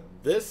later, but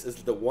this is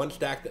the one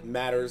stack that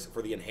matters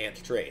for the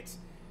enhanced trades.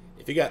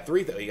 If you got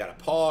 3, you got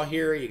a paw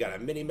here, you got a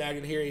mini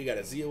magnet here, you got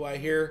a ZOI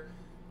here,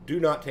 do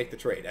not take the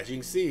trade. As you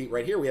can see,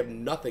 right here we have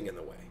nothing in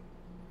the way.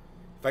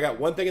 If I got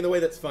 1 thing in the way,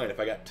 that's fine. If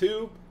I got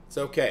 2, it's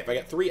okay. If I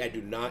got 3, I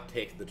do not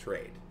take the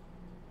trade.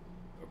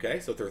 Okay,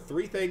 so if there are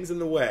 3 things in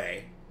the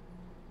way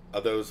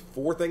of those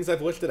 4 things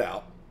I've listed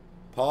out,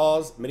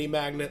 pause, mini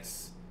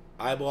magnets,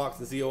 I blocks,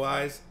 and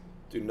ZOIs,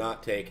 do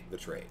not take the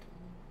trade.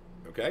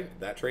 Okay,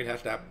 that trade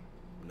has to have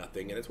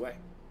nothing in its way.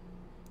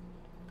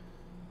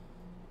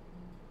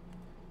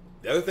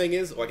 The other thing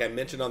is, like I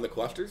mentioned on the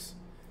clusters,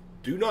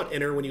 do not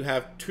enter when you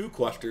have 2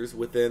 clusters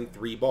within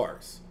 3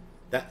 bars.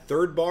 That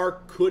 3rd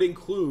bar could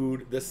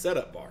include the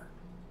setup bar.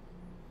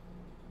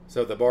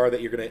 So the bar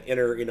that you're going to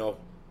enter,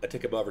 a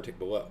tick above or tick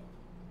below.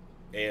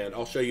 And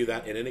I'll show you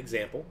that in an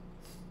example.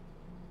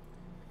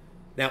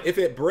 Now, if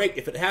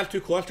it has 2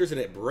 clusters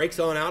and it breaks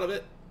on out of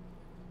it,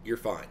 you're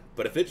fine.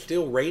 But if it's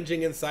still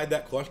ranging inside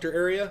that cluster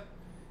area,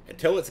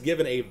 until it's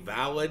given a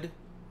valid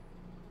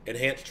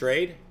enhanced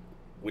trade,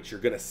 which you're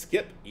going to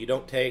skip, you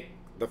don't take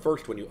the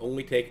first one, you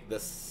only take the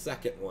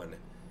second one.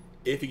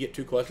 If you get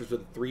 2 clusters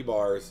with 3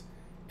 bars,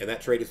 and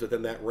that trade is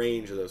within that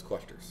range of those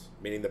clusters,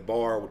 meaning the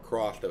bar would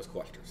cross those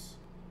clusters.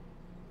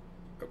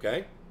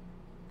 Okay?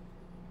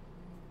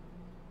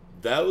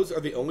 Those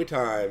are the only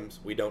times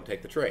we don't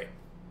take the trade.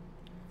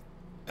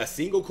 A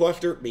single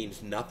cluster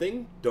means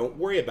nothing. Don't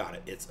worry about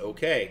it. It's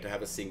okay to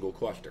have a single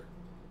cluster.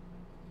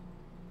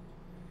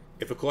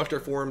 If a cluster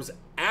forms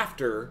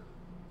after,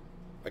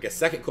 like a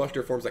second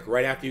cluster forms like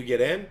right after you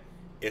get in,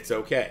 it's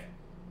okay.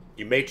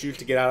 You may choose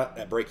to get out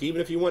at break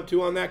even if you want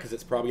to on that, because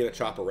it's probably going to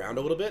chop around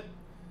a little bit,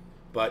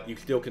 but you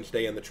still can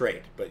stay in the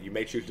trade. But you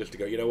may choose just to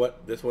go, you know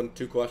what, this one,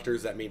 2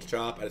 clusters, that means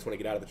chop. I just want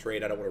to get out of the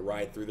trade. I don't want to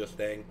ride through this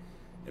thing,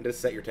 and just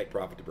set your take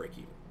profit to break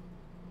even.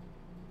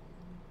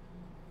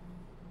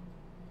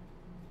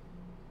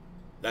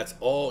 That's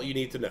all you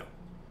need to know,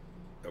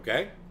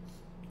 okay,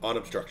 on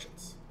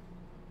obstructions.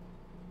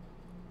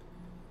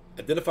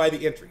 Identify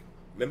the entry.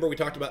 Remember we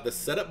talked about the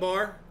setup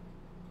bar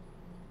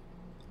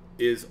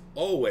is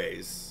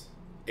always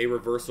a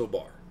reversal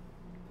bar.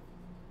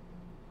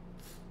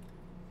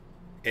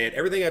 And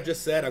everything I've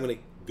just said, I'm going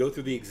to go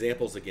through the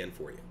examples again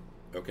for you,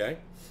 okay?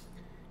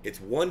 It's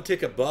 1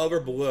 tick above or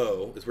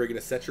below is where you're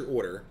going to set your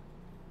order,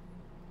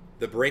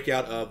 the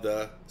breakout of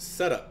the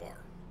setup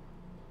bar.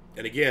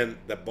 And again,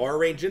 the bar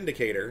range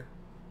indicator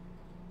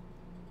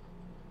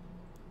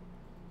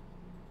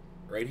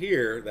right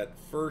here, that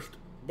first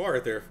bar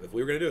right there, if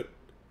we were going to do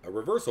a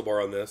reversal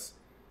bar on this,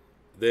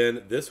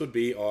 then this would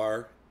be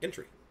our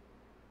entry,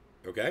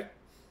 okay?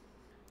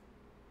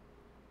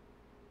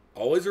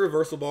 Always a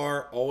reversal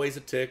bar, always a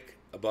tick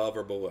above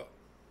or below.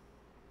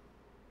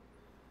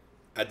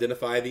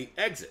 Identify the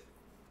exit.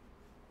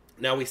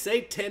 Now we say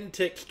 10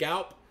 tick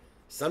scalp.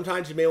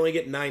 Sometimes you may only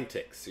get 9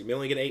 ticks. You may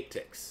only get 8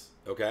 ticks,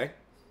 okay?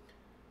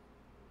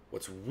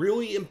 What's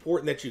really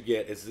important that you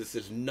get is this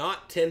is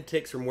not 10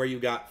 ticks from where you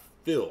got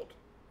filled.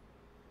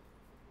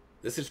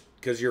 This is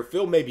because your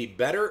fill may be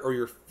better or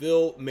your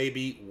fill may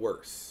be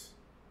worse,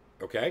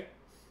 okay?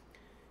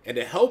 And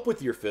to help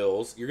with your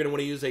fills, you're going to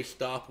want to use a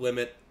stop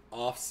limit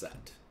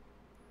offset.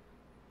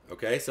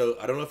 Okay, so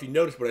I don't know if you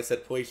noticed, but I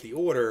said place the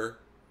order.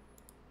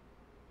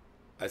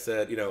 I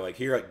said, you know, like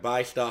here, like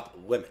buy stop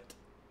limit.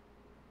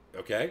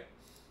 Okay,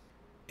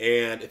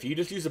 and if you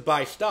just use a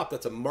buy stop,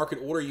 that's a market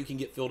order you can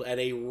get filled at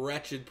a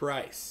wretched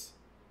price.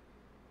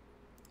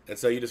 And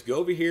so you just go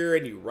over here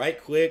and you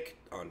right click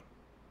on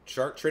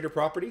chart trader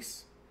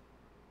properties.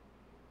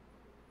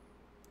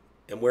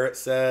 And where it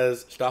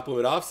says stop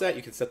limit offset,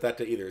 you can set that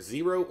to either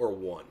 0 or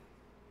 1.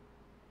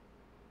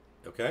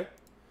 Okay?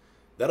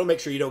 That'll make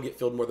sure you don't get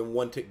filled more than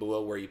 1 tick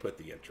below where you put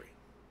the entry.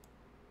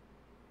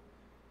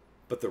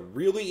 But the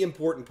really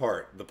important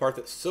part, the part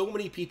that so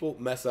many people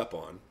mess up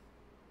on,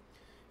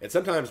 and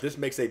sometimes this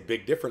makes a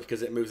big difference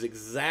because it moves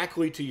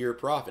exactly to your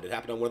profit. It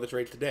happened on one of the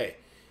trades today.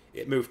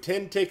 It moved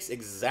 10 ticks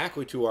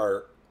exactly to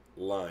our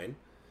line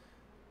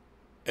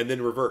and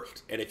then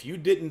reversed. And if you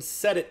didn't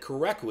set it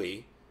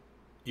correctly,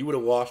 you would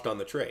have lost on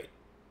the trade.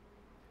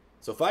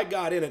 So if I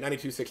got in at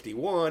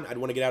 92.61, I'd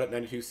want to get out at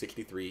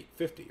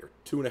 92.63.50 or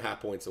 2.5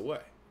 points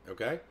away,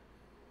 okay?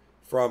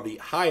 From the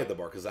high of the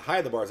bar, because the high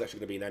of the bar is actually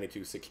going to be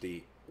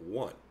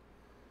 92.61.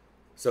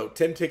 So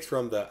 10 ticks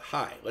from the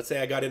high. Let's say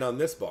I got in on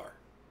this bar.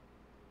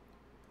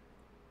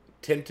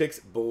 10 ticks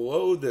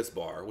below this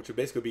bar, which would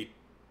basically be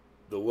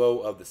the low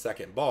of the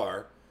second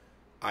bar,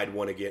 I'd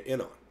want to get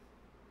in on.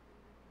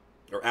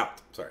 Or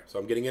out, sorry. So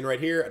I'm getting in right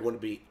here. I'd want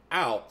to be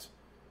out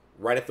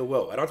right at the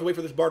low. I don't have to wait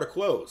for this bar to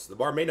close. The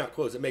bar may not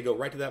close. It may go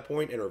right to that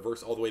point and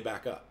reverse all the way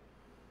back up.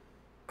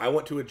 I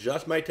want to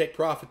adjust my take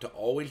profit to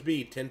always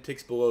be 10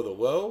 ticks below the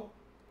low,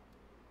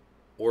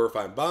 or if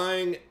I'm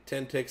buying,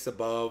 10 ticks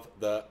above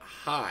the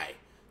high,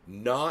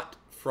 not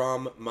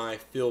from my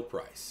fill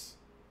price.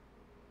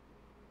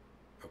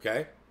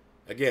 Okay?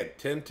 Again,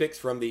 10 ticks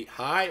from the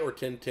high or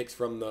 10 ticks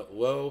from the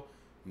low,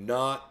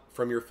 not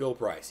from your fill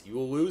price. You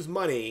will lose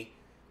money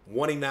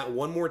wanting that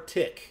one more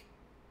tick.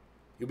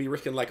 You'll be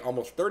risking like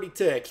almost 30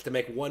 ticks to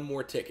make one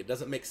more tick. It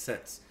doesn't make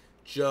sense.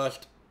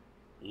 Just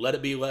let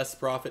it be less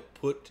profit.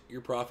 Put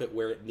your profit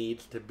where it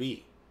needs to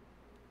be.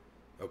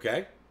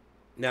 Okay?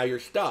 Now your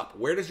stop.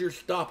 Where does your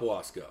stop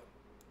loss go?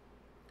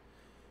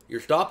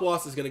 Your stop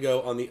loss is going to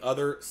go on the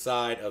other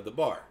side of the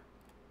bar.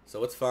 So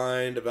let's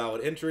find a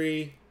valid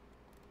entry.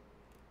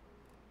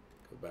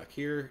 Go back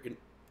here.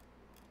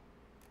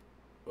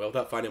 Well,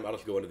 without finding them, I'll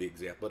just go into the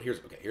example. But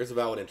here's a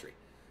valid entry.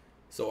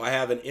 So I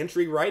have an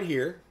entry right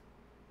here.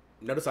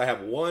 Notice I have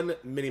 1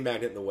 mini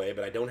magnet in the way,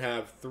 but I don't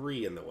have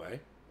 3 in the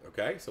way.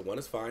 Okay, so 1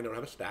 is fine. I don't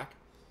have a stack.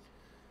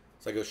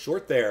 So I go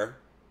short there.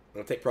 I'm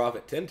going to take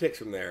profit 10 ticks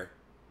from there,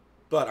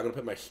 but I'm going to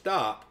put my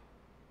stop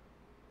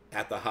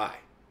at the high.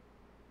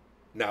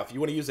 Now, if you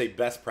want to use a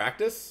best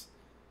practice,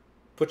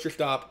 put your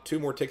stop 2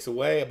 more ticks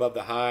away above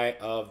the high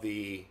of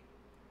the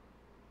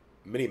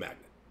mini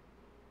magnet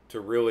to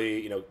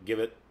really, give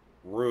it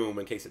room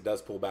in case it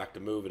does pull back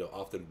to move. It'll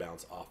often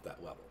bounce off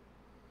that level.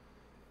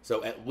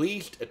 So at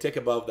least a tick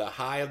above the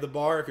high of the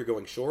bar if you're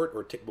going short,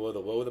 or a tick below the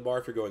low of the bar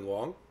if you're going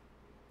long.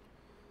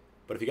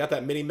 But if you got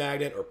that mini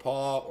magnet or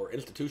paw or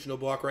institutional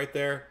block right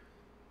there,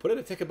 put it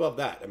a tick above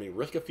that. I mean,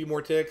 risk a few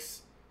more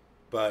ticks,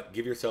 but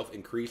give yourself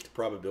increased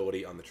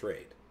probability on the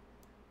trade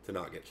to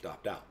not get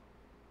stopped out.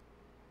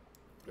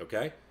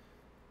 Okay?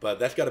 But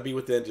that's got to be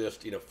within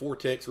just, 4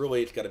 ticks.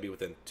 Really, it's got to be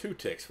within 2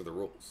 ticks for the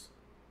rules.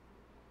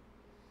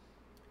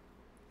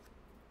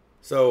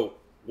 So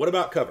what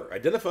about cover?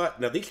 Identify.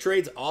 Now, these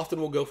trades often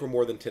will go for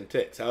more than 10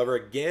 ticks. However,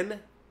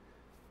 again,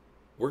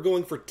 We're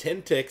going for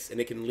 10 ticks, and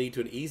it can lead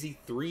to an easy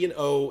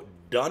 3-0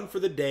 done for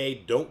the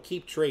day, don't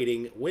keep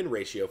trading win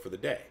ratio for the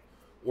day,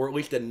 or at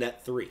least a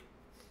net 3,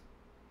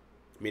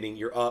 meaning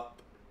you're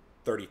up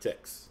 30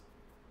 ticks.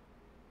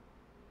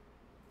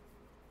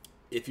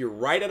 If you're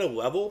right at a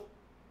level,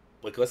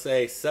 like let's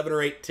say 7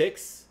 or 8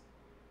 ticks,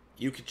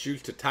 you could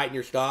choose to tighten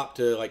your stop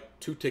to like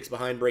 2 ticks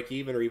behind break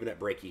even or even at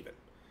break even.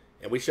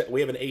 And we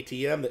have an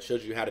ATM that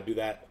shows you how to do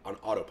that on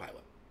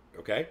autopilot,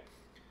 okay?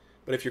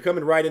 But if you're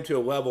coming right into a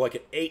level like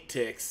at 8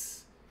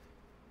 ticks,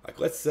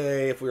 like let's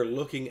say if we were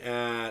looking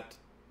at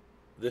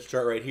this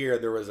chart right here,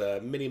 there was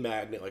a mini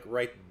magnet like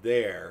right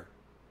there,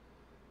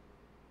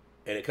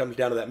 and it comes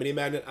down to that mini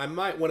magnet, I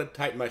might want to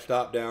tighten my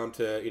stop down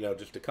to,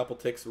 just a couple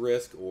ticks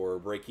risk or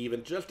break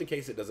even just in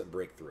case it doesn't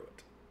break through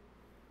it.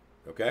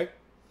 Okay?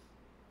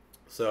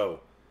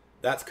 So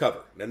that's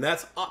cover. And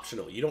that's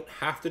optional. You don't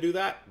have to do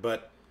that,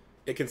 but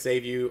it can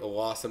save you a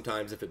loss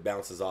sometimes if it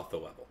bounces off the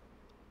level.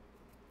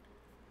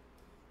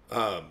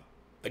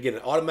 Again,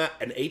 an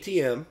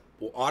ATM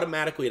will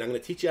automatically, and I'm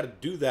going to teach you how to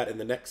do that in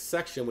the next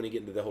section when you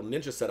get into the whole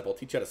ninja setup. I'll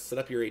teach you how to set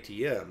up your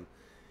ATM.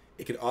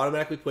 It can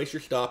automatically place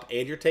your stop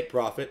and your take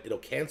profit. It'll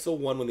cancel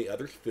one when the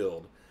other's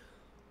filled.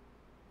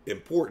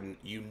 Important,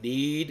 you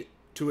need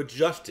to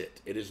adjust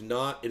it. It is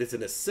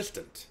an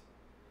assistant.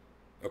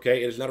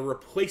 Okay, it is not a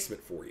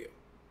replacement for you.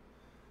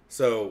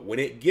 So when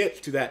it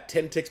gets to that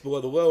 10 ticks below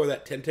the low or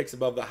that 10 ticks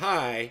above the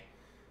high,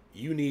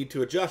 you need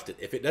to adjust it.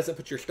 If it doesn't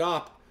put your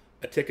stop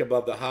a tick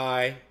above the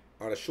high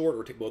on a short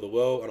or a tick below the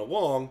low on a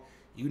long,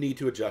 you need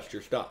to adjust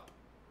your stop.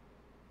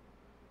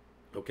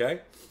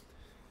 Okay?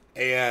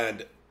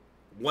 And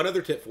one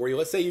other tip for you,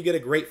 let's say you get a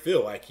great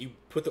fill, like you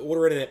put the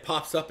order in and it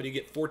pops up and you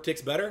get 4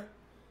 ticks better,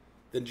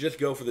 then just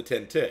go for the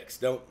 10 ticks.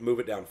 Don't move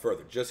it down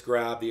further. Just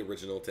grab the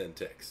original 10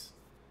 ticks.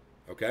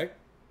 Okay?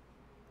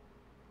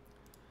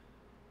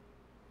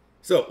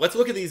 So let's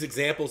look at these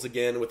examples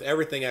again with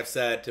everything I've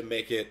said to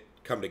make it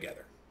come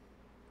together.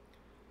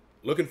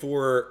 Looking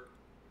for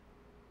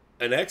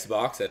an X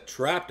box, a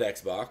trapped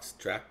X box,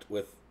 trapped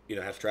with,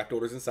 has trapped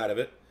orders inside of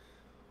it,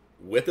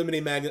 with a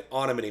mini magnet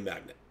on a mini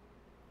magnet.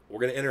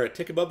 We're going to enter a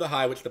tick above the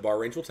high, which the bar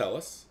range will tell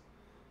us.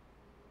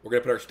 We're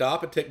going to put our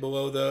stop a tick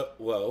below the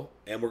low,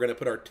 and we're going to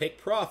put our take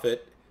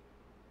profit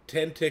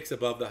 10 ticks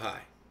above the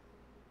high.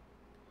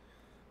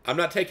 I'm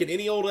not taking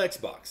any old X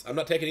box. I'm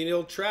not taking any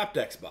old trapped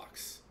X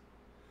box.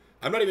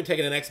 I'm not even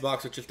taking an X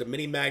box with just a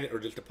mini magnet or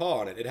just a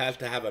paw on it. It has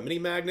to have a mini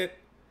magnet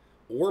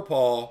or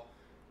paw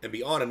and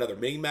be on another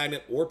mini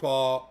magnet or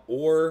paw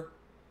or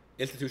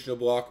institutional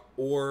block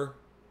or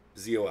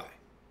ZOI.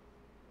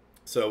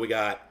 So we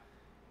got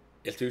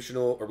a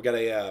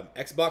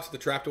X box with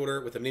a trapped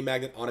order with a mini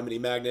magnet on a mini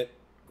magnet,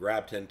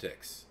 grab 10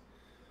 ticks.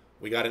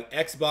 We got an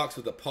X box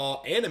with a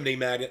paw and a mini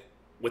magnet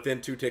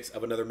within 2 ticks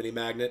of another mini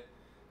magnet.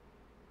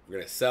 We're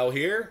going to sell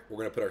here. We're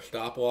going to put our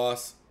stop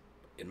loss.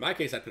 In my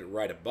case, I put it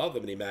right above the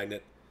mini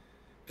magnet.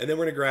 And then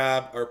we're going to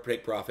grab our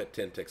take profit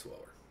 10 ticks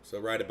lower. So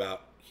right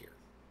about here.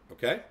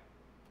 Okay?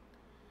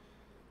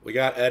 We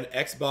got an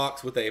X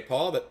box with a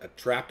paw, a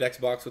trapped X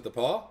box with a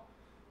paw.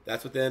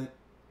 That's within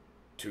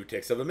 2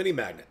 ticks of a mini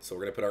magnet. So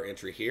we're going to put our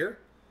entry here.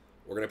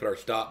 We're going to put our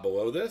stop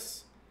below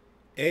this.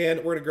 And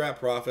we're going to grab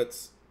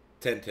profits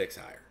 10 ticks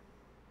higher.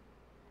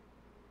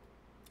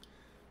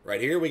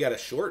 Right here, we got a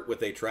short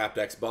with a trapped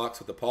X box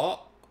with a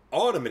paw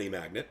on a mini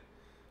magnet.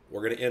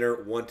 We're going to enter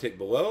 1 tick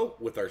below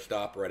with our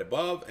stop right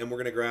above, and we're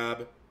going to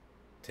grab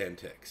 10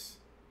 ticks.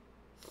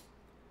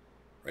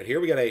 Right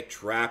here, we got a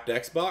trapped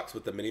X box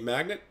with the mini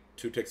magnet,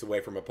 2 ticks away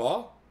from a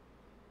paw.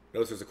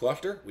 Notice there's a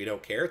cluster. We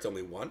don't care. It's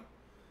only 1.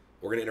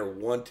 We're going to enter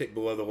 1 tick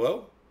below the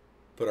low,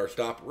 put our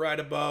stop right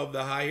above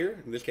the high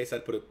here. In this case,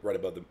 I'd put it right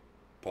above the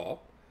paw.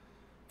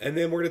 And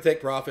then we're going to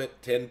take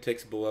profit 10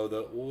 ticks below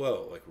the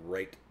low, like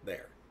right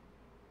there.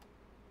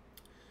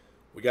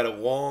 We got a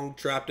long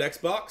trapped X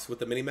box with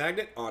the mini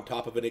magnet on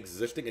top of an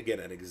existing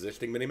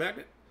mini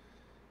magnet.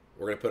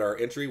 We're going to put our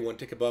entry 1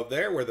 tick above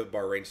there where the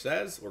bar range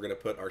says. We're going to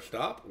put our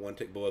stop 1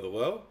 tick below the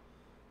low.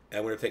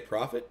 And we're going to take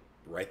profit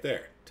right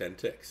there, 10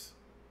 ticks.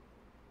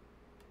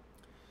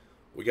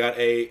 We got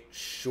a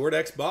short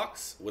X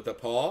box with a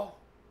paw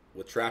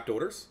with trapped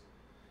orders.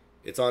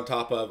 It's on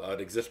top of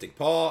an existing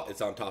paw. It's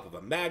on top of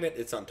a magnet.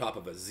 It's on top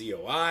of a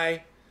ZOI.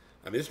 I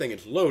mean, this thing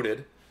is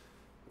loaded.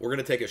 We're going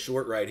to take a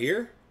short right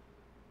here.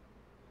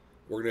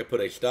 We're going to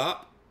put a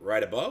stop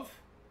right above.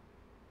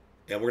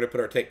 And we're going to put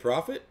our take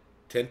profit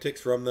 10 ticks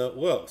from the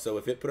low. So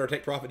if it put our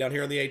take profit down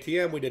here on the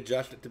ATM, we'd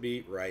adjust it to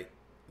be right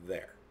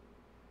there.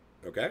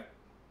 Okay?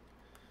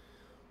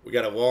 We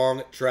got a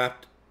long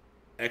trapped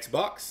X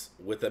box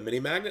with a mini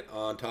magnet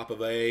on top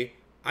of a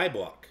I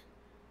block.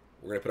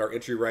 We're going to put our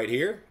entry right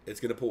here.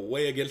 It's going to pull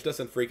way against us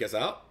and freak us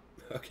out.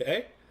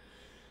 Okay?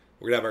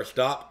 We're going to have our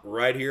stop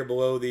right here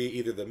below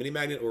either the mini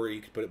magnet or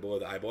you could put it below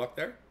the I block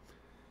there.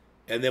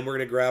 And then we're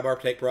going to grab our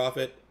take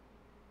profit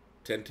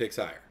 10 ticks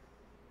higher.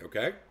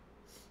 Okay?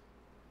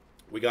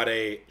 We got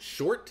a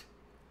short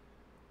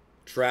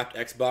trapped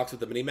X box with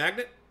the mini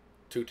magnet,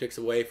 2 ticks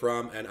away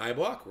from an I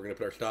block. We're going to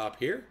put our stop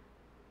here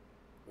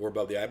or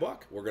above the I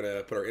block. We're going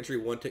to put our entry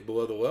 1 tick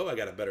below the low. I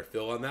got a better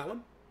fill on that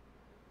one.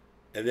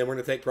 And then we're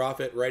going to take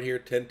profit right here,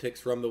 10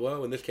 ticks from the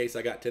low. In this case,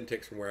 I got 10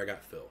 ticks from where I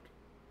got filled.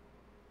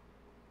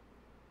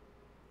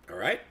 All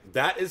right?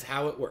 That is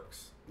how it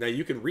works. Now,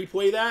 you can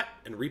replay that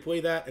and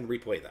replay that and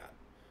replay that.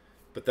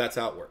 But that's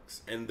how it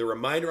works. And the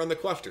reminder on the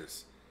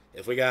clusters,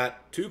 if we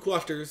got 2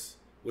 clusters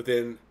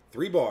within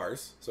 3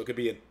 bars, so it could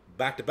be a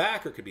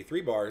back-to-back or it could be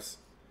 3 bars.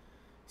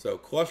 So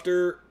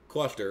cluster,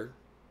 cluster,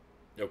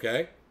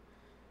 okay?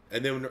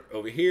 And then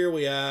over here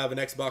we have an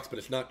X box, but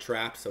it's not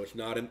trapped, so it's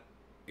not an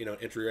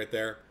entry right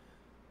there.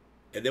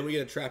 And then we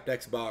get a trapped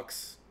X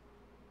box.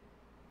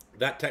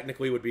 That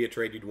technically would be a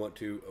trade you'd want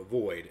to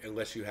avoid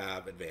unless you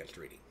have advanced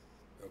reading,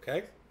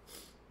 okay?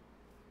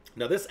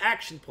 Now this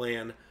action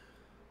plan,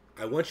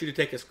 I want you to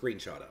take a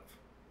screenshot of.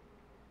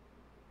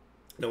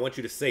 And I want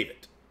you to save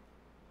it.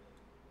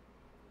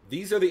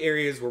 These are the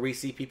areas where we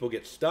see people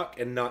get stuck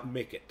and not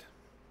make it,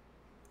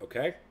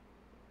 okay?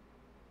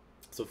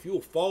 So if you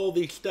will follow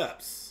these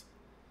steps,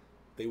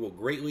 they will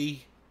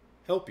greatly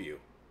help you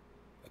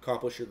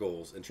accomplish your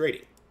goals in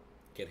trading.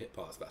 Can't hit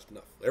pause fast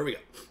enough. There we go.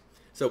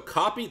 So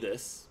copy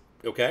this,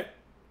 okay?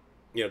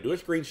 Do a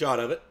screenshot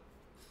of it.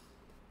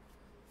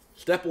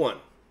 Step 1.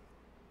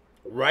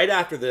 Right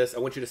after this, I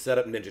want you to set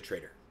up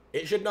NinjaTrader.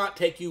 It should not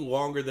take you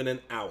longer than an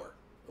hour.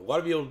 A lot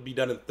of you will be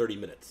done in 30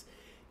 minutes.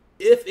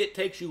 If it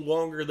takes you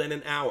longer than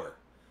an hour,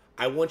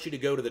 I want you to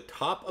go to the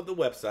top of the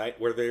website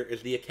where there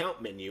is the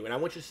account menu, and I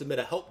want you to submit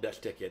a help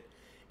desk ticket,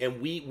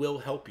 and we will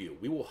help you.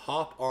 We will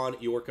hop on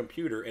your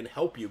computer and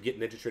help you get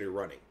NinjaTrader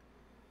running.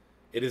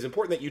 It is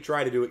important that you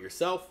try to do it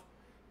yourself,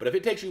 but if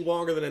it takes you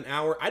longer than an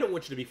hour, I don't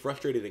want you to be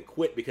frustrated and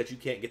quit because you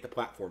can't get the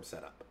platform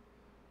set up,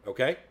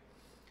 okay?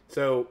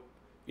 So,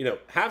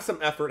 have some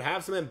effort,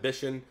 have some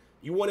ambition.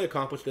 You want to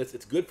accomplish this.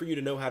 It's good for you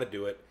to know how to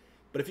do it.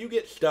 But if you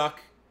get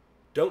stuck,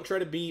 don't try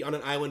to be on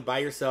an island by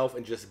yourself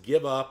and just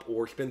give up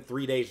or spend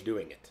 3 days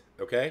doing it,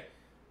 okay?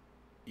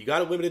 You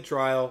got a limited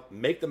trial.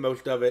 Make the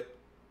most of it.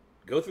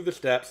 Go through the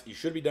steps. You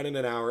should be done in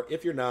an hour.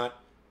 If you're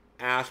not,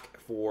 ask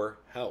for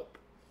help.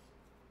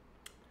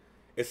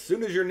 As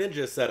soon as your Ninja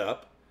is set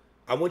up,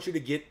 I want you to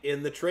get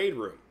in the trade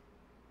room,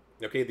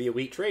 okay, the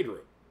elite trade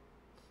room.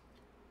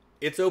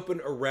 It's open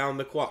around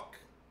the clock.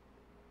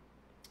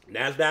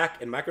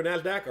 NASDAQ and micro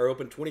NASDAQ are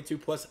open 22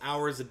 plus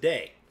hours a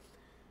day.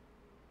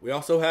 We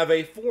also have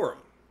a forum.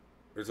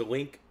 There's a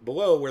link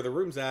below where the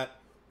room's at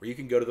where you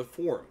can go to the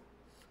forum.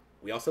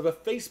 We also have a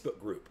Facebook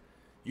group.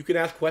 You can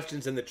ask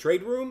questions in the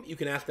trade room. You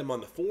can ask them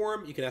on the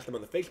forum. You can ask them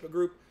on the Facebook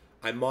group.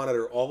 I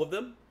monitor all of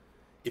them.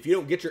 If you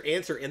don't get your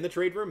answer in the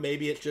trade room,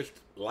 maybe it's just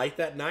light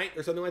that night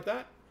or something like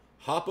that,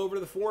 hop over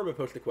to the forum and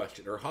post a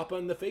question, or hop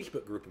on the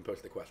Facebook group and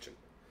post a question.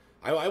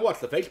 I watch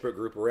the Facebook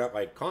group around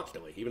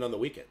constantly, even on the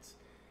weekends.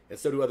 And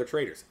so do other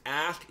traders.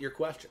 Ask your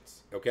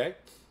questions, okay?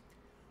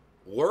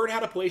 Learn how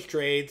to place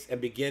trades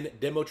and begin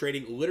demo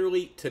trading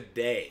literally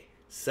today.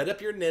 Set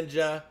up your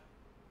Ninja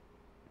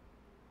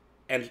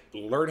and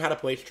learn how to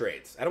place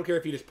trades. I don't care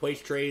if you just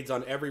place trades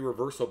on every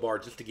reversal bar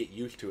just to get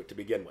used to it to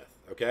begin with,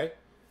 okay?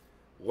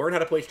 Learn how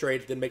to place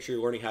trades, then make sure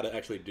you're learning how to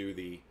actually do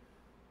the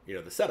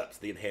setups,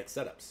 the enhanced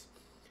setups.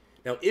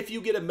 Now, if you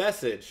get a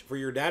message for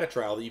your data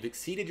trial that you've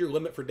exceeded your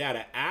limit for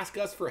data, ask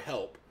us for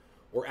help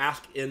or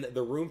ask in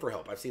the room for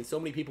help. I've seen so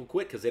many people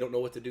quit because they don't know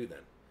what to do then.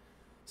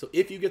 So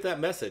if you get that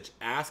message,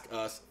 ask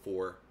us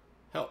for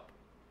help.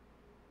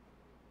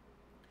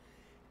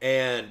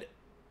 And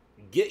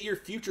get your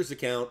futures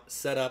account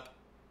set up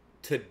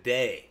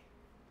today.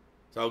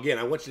 So again,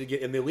 I want you to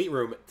get in the elite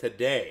room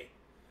today.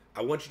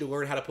 I want you to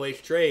learn how to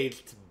place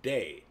trades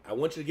today. I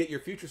want you to get your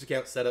futures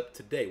account set up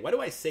today. Why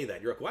do I say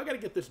that? You're like, well, I got to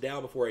get this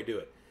down before I do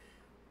it.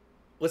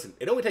 Listen,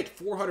 it only takes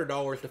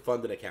 $400 to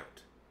fund an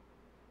account.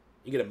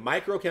 You get a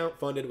micro account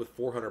funded with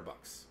 $400.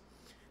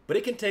 But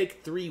it can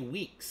take 3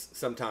 weeks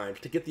sometimes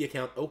to get the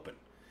account open.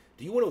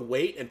 Do you want to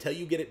wait until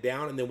you get it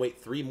down and then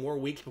wait 3 more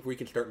weeks before you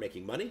can start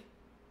making money?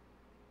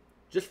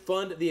 Just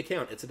fund the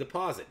account. It's a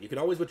deposit. You can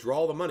always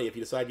withdraw the money if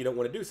you decide you don't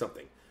want to do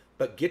something.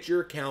 But get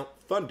your account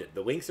funded.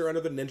 The links are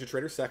under the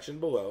NinjaTrader section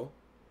below.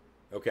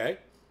 Okay?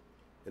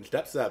 In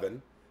step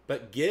 7.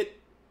 But get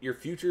your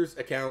futures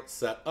account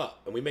set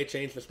up. And we may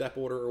change the step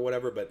order or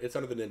whatever, but it's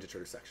under the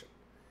NinjaTrader section.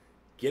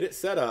 Get it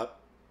set up.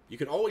 You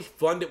can always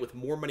fund it with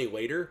more money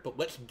later, but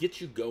let's get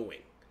you going.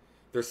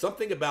 There's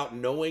something about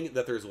knowing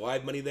that there's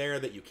live money there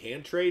that you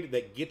can trade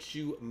that gets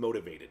you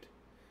motivated.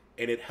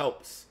 And it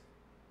helps.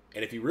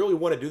 And if you really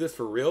want to do this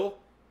for real,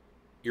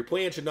 your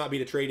plan should not be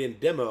to trade in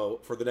demo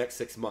for the next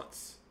 6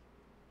 months.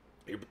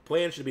 Your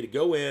plan should be to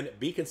go in,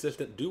 be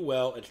consistent, do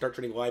well, and start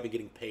trading live and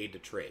getting paid to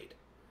trade.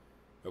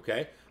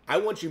 Okay? I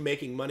want you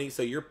making money,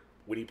 so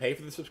when you pay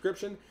for the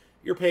subscription,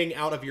 you're paying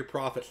out of your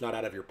profits, not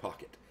out of your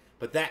pocket.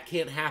 But that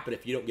can't happen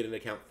if you don't get an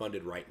account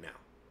funded right now.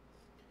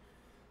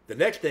 The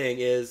next thing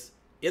is,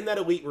 in that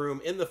elite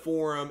room, in the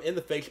forum, in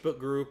the Facebook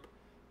group,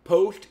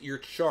 post your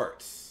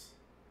charts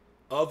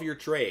of your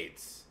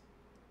trades.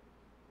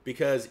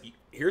 Because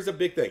here's a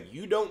big thing.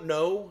 You don't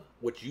know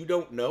what you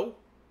don't know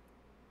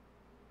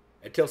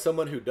until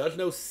someone who does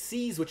know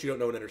sees what you don't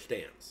know and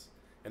understands.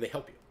 And they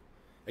help you.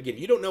 Again,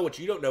 you don't know what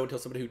you don't know until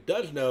somebody who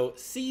does know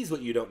sees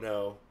what you don't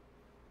know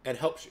and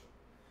helps you.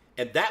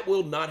 And that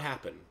will not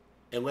happen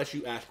unless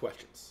you ask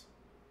questions.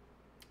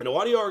 And a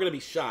lot of y'all are going to be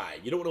shy.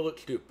 You don't want to look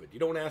stupid. You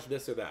don't want to ask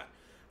this or that.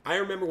 I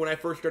remember when I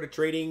first started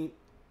trading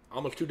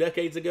almost 2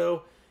 decades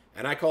ago,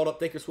 and I called up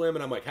Thinkorswim,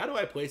 and I'm like, how do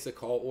I place a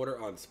call order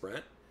on Sprint?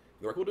 And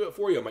they're like, we'll do it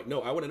for you. I'm like,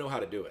 no, I want to know how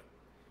to do it.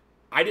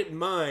 I didn't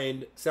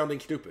mind sounding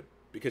stupid,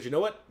 because you know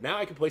what? Now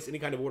I can place any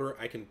kind of order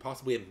I can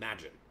possibly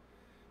imagine.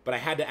 But I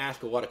had to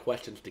ask a lot of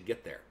questions to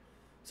get there.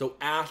 So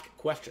ask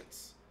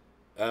questions.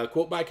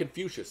 Quote by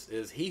Confucius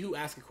is, he who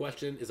asks a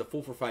question is a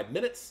fool for 5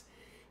 minutes.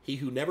 He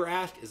who never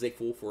asks is a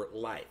fool for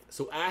life.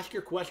 So ask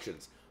your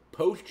questions.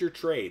 Post your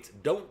trades.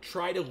 Don't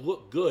try to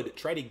look good.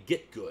 Try to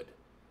get good.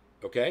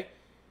 Okay?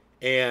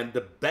 And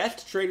the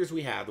best traders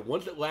we have, the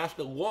ones that last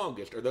the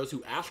longest, are those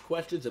who ask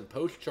questions and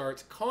post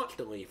charts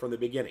constantly from the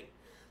beginning.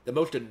 The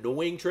most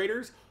annoying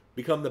traders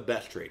become the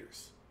best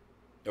traders.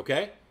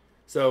 Okay?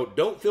 So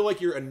don't feel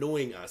like you're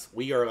annoying us.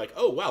 We are like,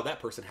 oh, wow,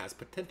 that person has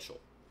potential.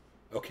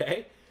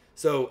 Okay?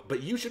 So,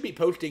 but you should be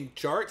posting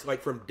charts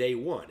like from day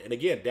one. And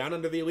again, down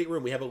under the Elite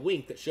Room, we have a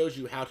link that shows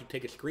you how to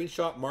take a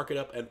screenshot, mark it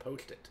up, and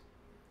post it.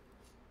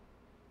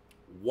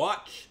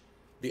 Watch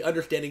the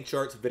Understanding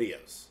Charts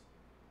videos.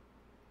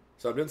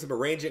 So I'm doing some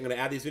arranging. I'm going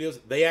to add these videos.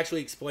 They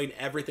actually explain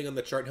everything on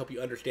the chart and help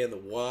you understand the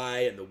why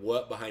and the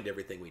what behind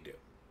everything we do.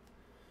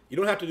 You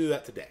don't have to do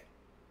that today.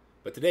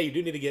 But today you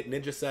do need to get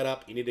Ninja set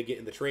up. You need to get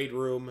in the trade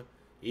room.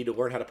 You need to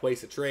learn how to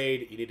place a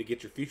trade. You need to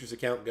get your futures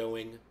account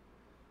going.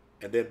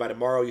 And then by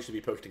tomorrow, you should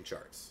be posting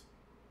charts.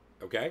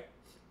 Okay?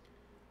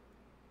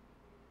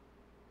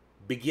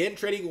 Begin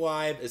trading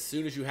live as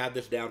soon as you have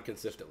this down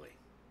consistently.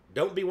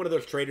 Don't be one of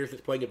those traders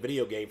that's playing a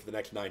video game for the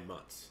next 9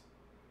 months.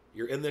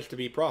 You're in this to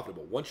be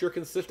profitable. Once you're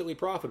consistently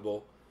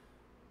profitable,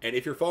 and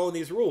if you're following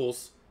these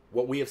rules,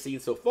 what we have seen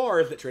so far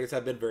is that traders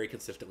have been very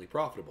consistently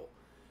profitable.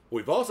 What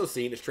we've also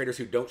seen is traders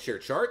who don't share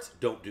charts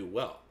don't do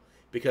well,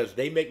 because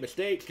they make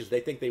mistakes because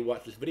they think they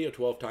watched this video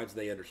 12 times and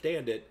they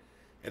understand it,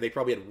 and they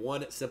probably had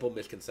one simple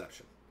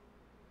misconception.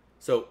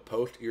 So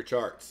post your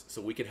charts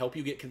so we can help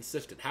you get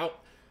consistent.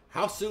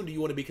 How soon do you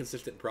want to be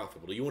consistent and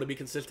profitable? Do you want to be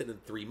consistent in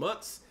 3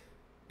 months,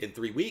 in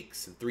 3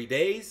 weeks, in 3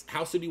 days?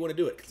 How soon do you want to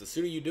do it? Because the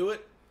sooner you do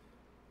it,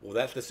 well,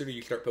 that's the sooner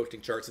you start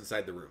posting charts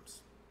inside the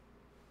rooms.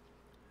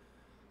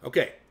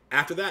 Okay,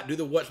 after that, do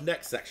the what's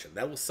next section.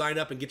 That will sign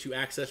up and get you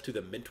access to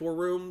the mentor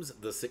rooms,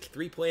 the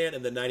 6-3 plan,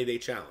 and the 90-day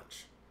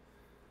challenge.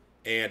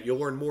 And you'll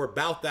learn more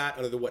about that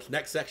under the what's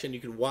next section. You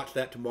can watch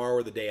that tomorrow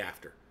or the day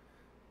after.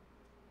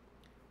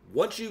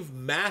 Once you've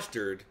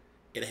mastered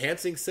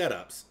enhancing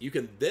setups, you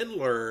can then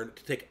learn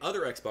to take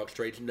other Xbox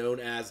trades known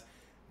as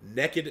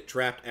naked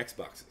trapped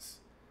Xboxes.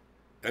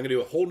 I'm going to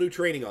do a whole new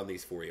training on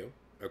these for you,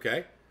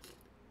 okay?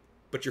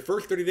 But your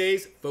first 30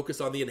 days,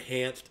 focus on the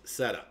enhanced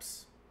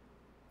setups.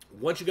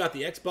 Once you got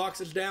the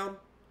Xboxes down,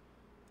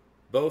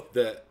 both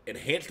the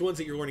enhanced ones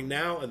that you're learning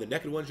now and the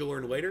naked ones you'll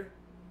learn later,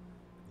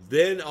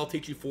 then I'll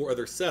teach you 4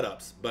 other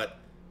setups. But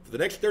for the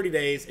next 30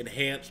 days,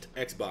 enhanced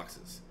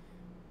Xboxes.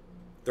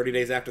 30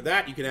 days after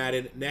that, you can add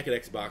in naked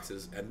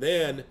Xboxes. And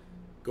then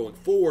going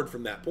forward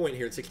from that point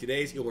here in 60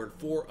 days, you'll learn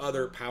 4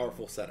 other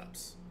powerful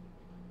setups.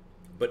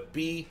 But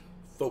be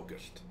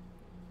focused.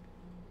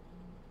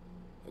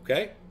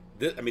 Okay?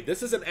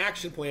 This is an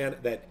action plan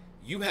that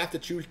you have to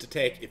choose to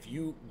take if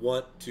you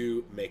want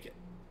to make it.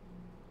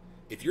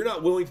 If you're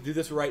not willing to do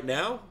this right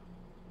now,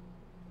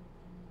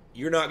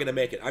 you're not going to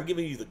make it. I'm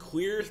giving you the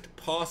clearest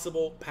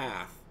possible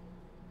path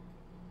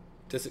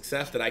to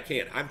success that I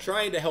can. I'm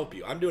trying to help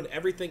you. I'm doing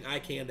everything I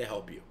can to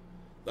help you.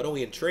 Not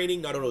only in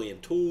training, not only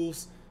in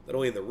tools, not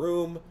only in the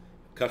room,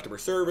 customer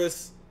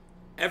service,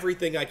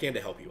 everything I can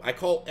to help you. I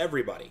call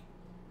everybody.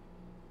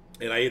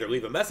 And I either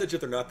leave a message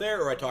if they're not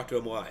there or I talk to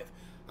them live.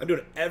 I'm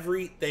doing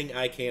everything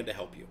I can to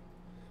help you.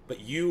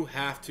 But you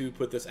have to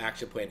put this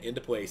action plan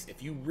into place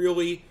if you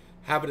really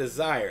have a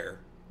desire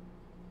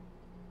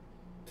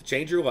to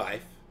change your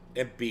life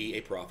and be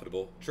a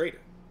profitable trader.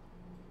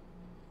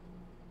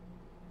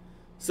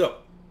 So,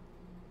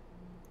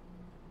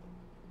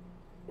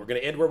 we're going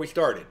to end where we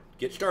started.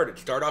 Get started.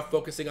 Start off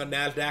focusing on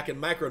NASDAQ and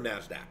micro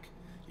NASDAQ.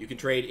 You can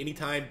trade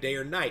anytime, day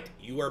or night.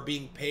 You are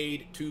being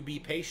paid to be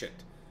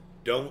patient.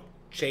 Don't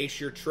chase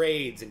your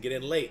trades and get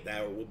in late.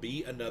 That will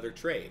be another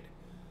trade.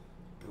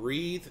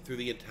 Breathe through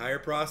the entire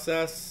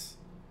process.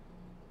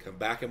 Come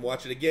back and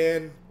watch it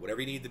again.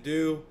 Whatever you need to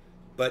do.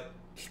 But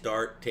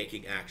start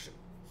taking action.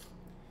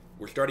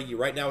 We're starting you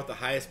right now with the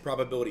highest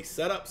probability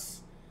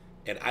setups.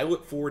 And I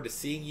look forward to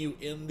seeing you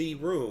in the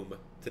room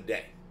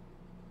today.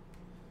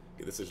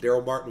 Okay, this is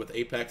Daryl Martin with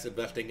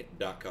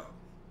ApexInvesting.com.